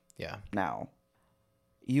safe Yeah. now.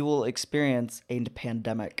 You will experience a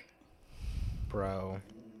pandemic. Bro.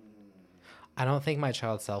 I don't think my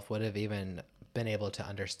child self would have even been able to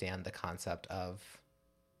understand the concept of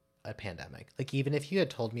a pandemic. Like, even if you had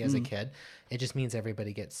told me as a kid, it just means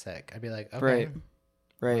everybody gets sick. I'd be like, okay.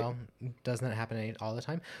 Right. Well, doesn't that happen all the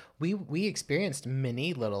time? We experienced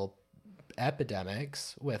many little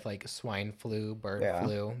epidemics with like swine flu, bird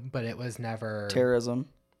flu, but it was never terrorism,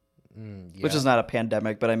 which is not a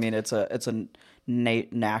pandemic, but I mean it's a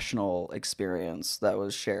national experience that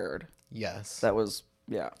was shared. Yes, that was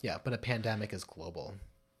but a pandemic is global.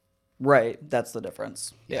 Right, that's the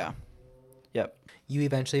difference. Yeah. Yep. You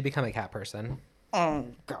eventually become a cat person. Oh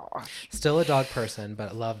gosh. Still a dog person,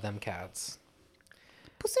 but love them cats.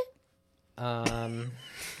 Pussy.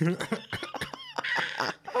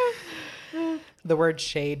 The word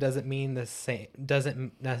shade doesn't mean the same.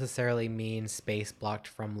 Doesn't necessarily mean space blocked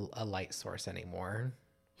from a light source anymore.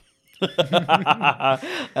 I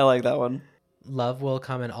like that one. Love will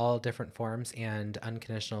come in all different forms, and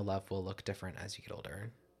unconditional love will look different as you get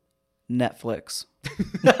older. Netflix.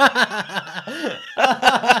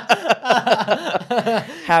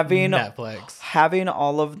 Having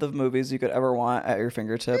all of the movies you could ever want at your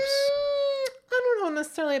fingertips. I don't know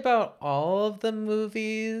necessarily about all of the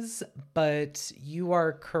movies, but you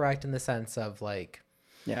are correct in the sense of like,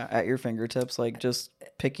 yeah, at your fingertips, like just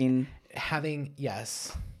picking.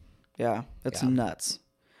 Yes. Yeah, it's nuts.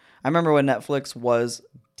 I remember when Netflix was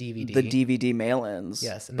the DVD mail-ins.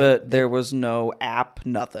 Yes. But there was no app,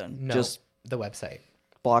 nothing. No, just the website.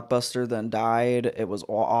 Blockbuster then died. It was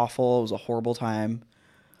awful. It was a horrible time.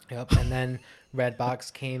 Yep. And then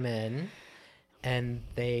Redbox came in and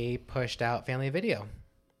they pushed out Family Video.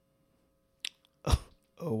 Oh,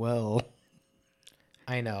 well.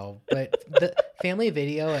 I know. But the Family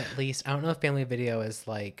Video, at least, I don't know if Family Video is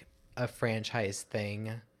like a franchise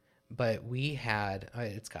thing, but we had,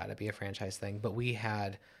 it's got to be a franchise thing, but we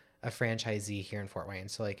had a franchisee here in Fort Wayne.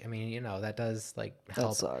 So like, I mean, you know, that does like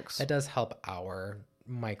help. That sucks. That does help our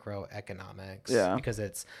microeconomics. Yeah. Because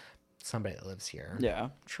it's somebody that lives here. Yeah,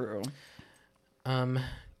 true.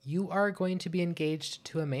 You are going to be engaged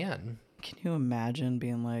to a man. Can you imagine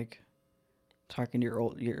being like talking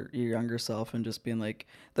to your younger self and just being like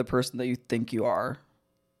the person that you think you are?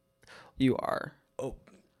 You are. Oh.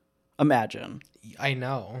 Imagine. I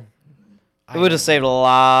know. It would have saved a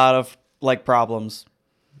lot of like problems.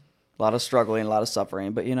 A lot of struggling, a lot of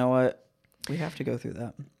suffering, but you know what? We have to go through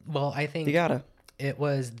that. Well, I think you gotta. It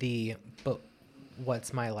was but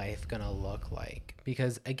what's my life gonna look like?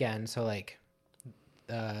 Because again, so like,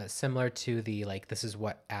 similar to the like, this is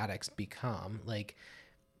what addicts become. Like,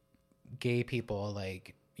 gay people,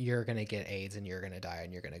 like, you're gonna get AIDS and you're gonna die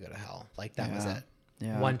and you're gonna go to hell. Like that was it.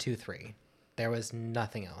 Yeah. 1, 2, 3. There was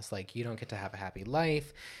nothing else. Like, you don't get to have a happy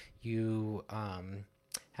life. You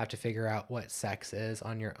have to figure out what sex is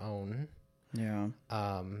on your own. Yeah.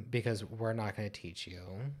 Because we're not going to teach you.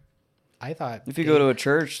 I thought if you go to a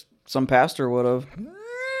church, some pastor would have.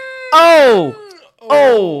 Oh!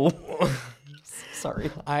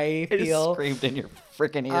 Sorry. I just feel screamed in your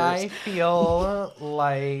freaking ears. I feel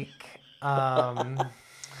like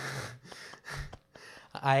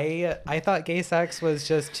I thought gay sex was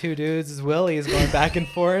just two dudes' willies going back and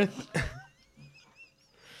forth.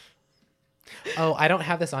 Oh, I don't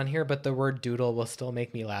have this on here, but the word doodle will still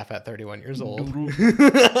make me laugh at 31 years old.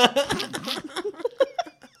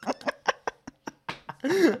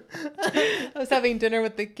 I was having dinner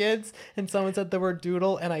with the kids and someone said the word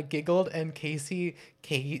doodle and I giggled and Casey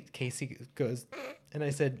goes, and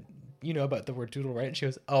I said, you know about the word doodle, right? And she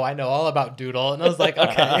goes, oh, I know all about doodle. And I was like,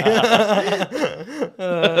 okay.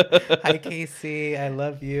 Hi, Casey. I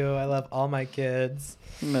love you. I love all my kids.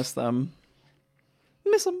 Miss them.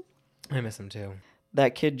 Miss them. I miss them too.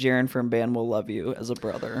 That kid Jaren from band will love you as a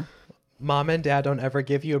brother. Mom and Dad don't ever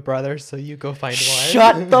give you a brother, so you go find one.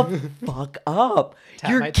 Shut the fuck up. Tap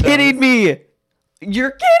You're kidding me.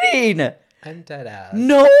 You're kidding. I'm dead ass.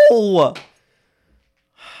 No.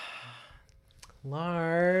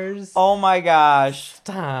 Lars. Oh my gosh.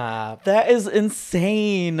 Stop. That is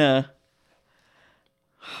insane.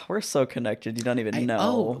 We're so connected. You don't even know.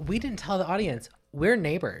 Oh, we didn't tell the audience. We're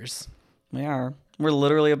neighbors. We are. We're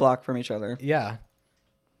literally a block from each other. Yeah.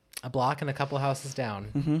 A block and a couple houses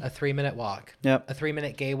down. Mm-hmm. A 3-minute walk. Yep. A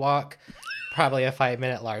 3-minute gay walk. Probably a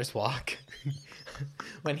 5-minute Lars walk.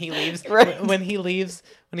 When he leaves, right. when he leaves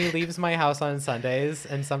my house on Sundays,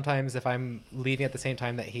 and sometimes if I'm leaving at the same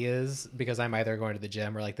time that he is, because I'm either going to the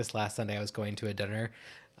gym or like this last Sunday I was going to a dinner.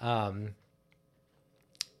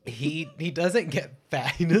 He doesn't get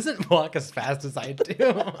fast. He doesn't walk as fast as I do.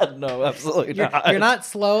 No, absolutely not. You're not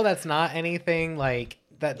slow. That's not anything like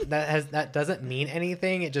that doesn't mean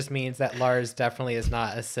anything. It just means that Lars definitely is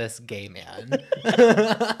not a cis gay man.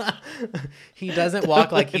 He doesn't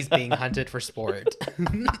walk like he's being hunted for sport.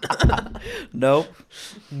 Nope.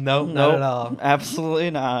 Nope, not at all.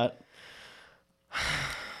 Absolutely not.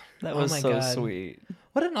 That Oh was my so God. sweet.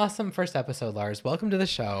 What an awesome first episode, Lars. Welcome to the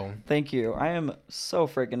show. Thank you. I am so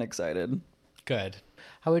freaking excited. Good.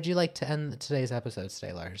 How would you like to end today's episode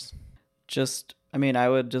today, Lars? I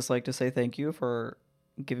would just like to say thank you for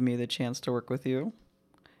giving me the chance to work with you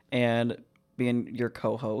and being your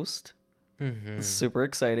co-host. Mm-hmm. It's super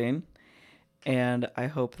exciting. And I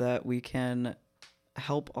hope that we can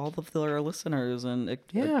help all of our listeners and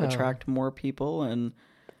attract more people and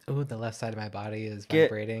Ooh, the left side of my body is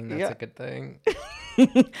vibrating. That's a good thing.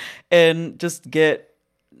 and just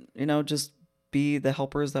just be the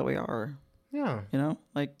helpers that we are. Yeah.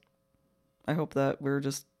 I hope that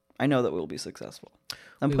I know that we'll be successful.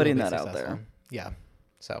 I'm putting that out there. Yeah.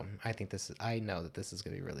 So I know that this is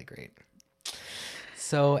going to be really great.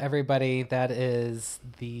 So everybody, that is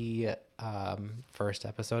the first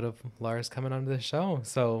episode of Lars coming onto the show.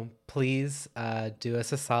 So please do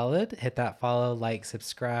us a solid. Hit that follow, like,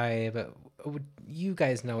 subscribe. You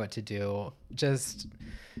guys know what to do. Just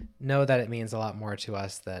know that it means a lot more to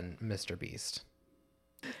us than Mr. Beast.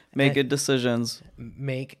 Make good decisions.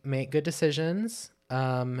 Make good decisions.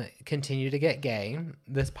 Continue to get gay.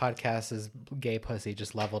 This podcast is gay pussy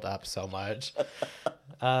just leveled up so much.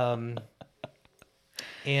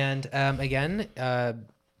 And again, there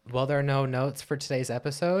are no notes for today's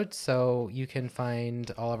episode, so you can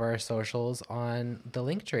find all of our socials on the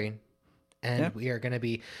link tree. And we are going to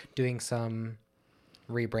be doing some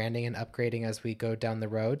rebranding and upgrading as we go down the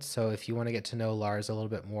road. So if you want to get to know Lars a little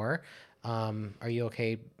bit more, are you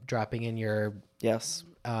okay dropping in your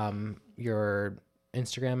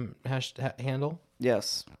Instagram handle?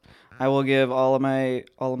 Yes, I will give all of my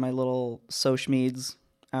little social medias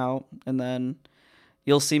out, and then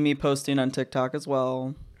you'll see me posting on TikTok as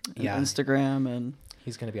well, and Instagram, and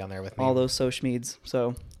he's going to be on there with me. All those social medias,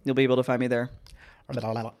 so you'll be able to find me there.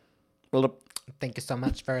 Thank you so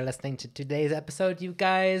much for listening to today's episode, you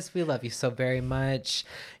guys. We love you so very much.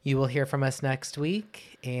 You will hear from us next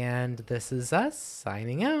week, and this is us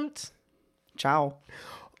signing out. Ciao.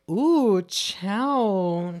 Ooh,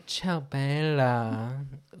 ciao. Ciao, Bella.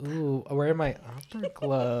 Ooh, where are my opera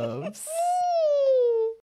gloves?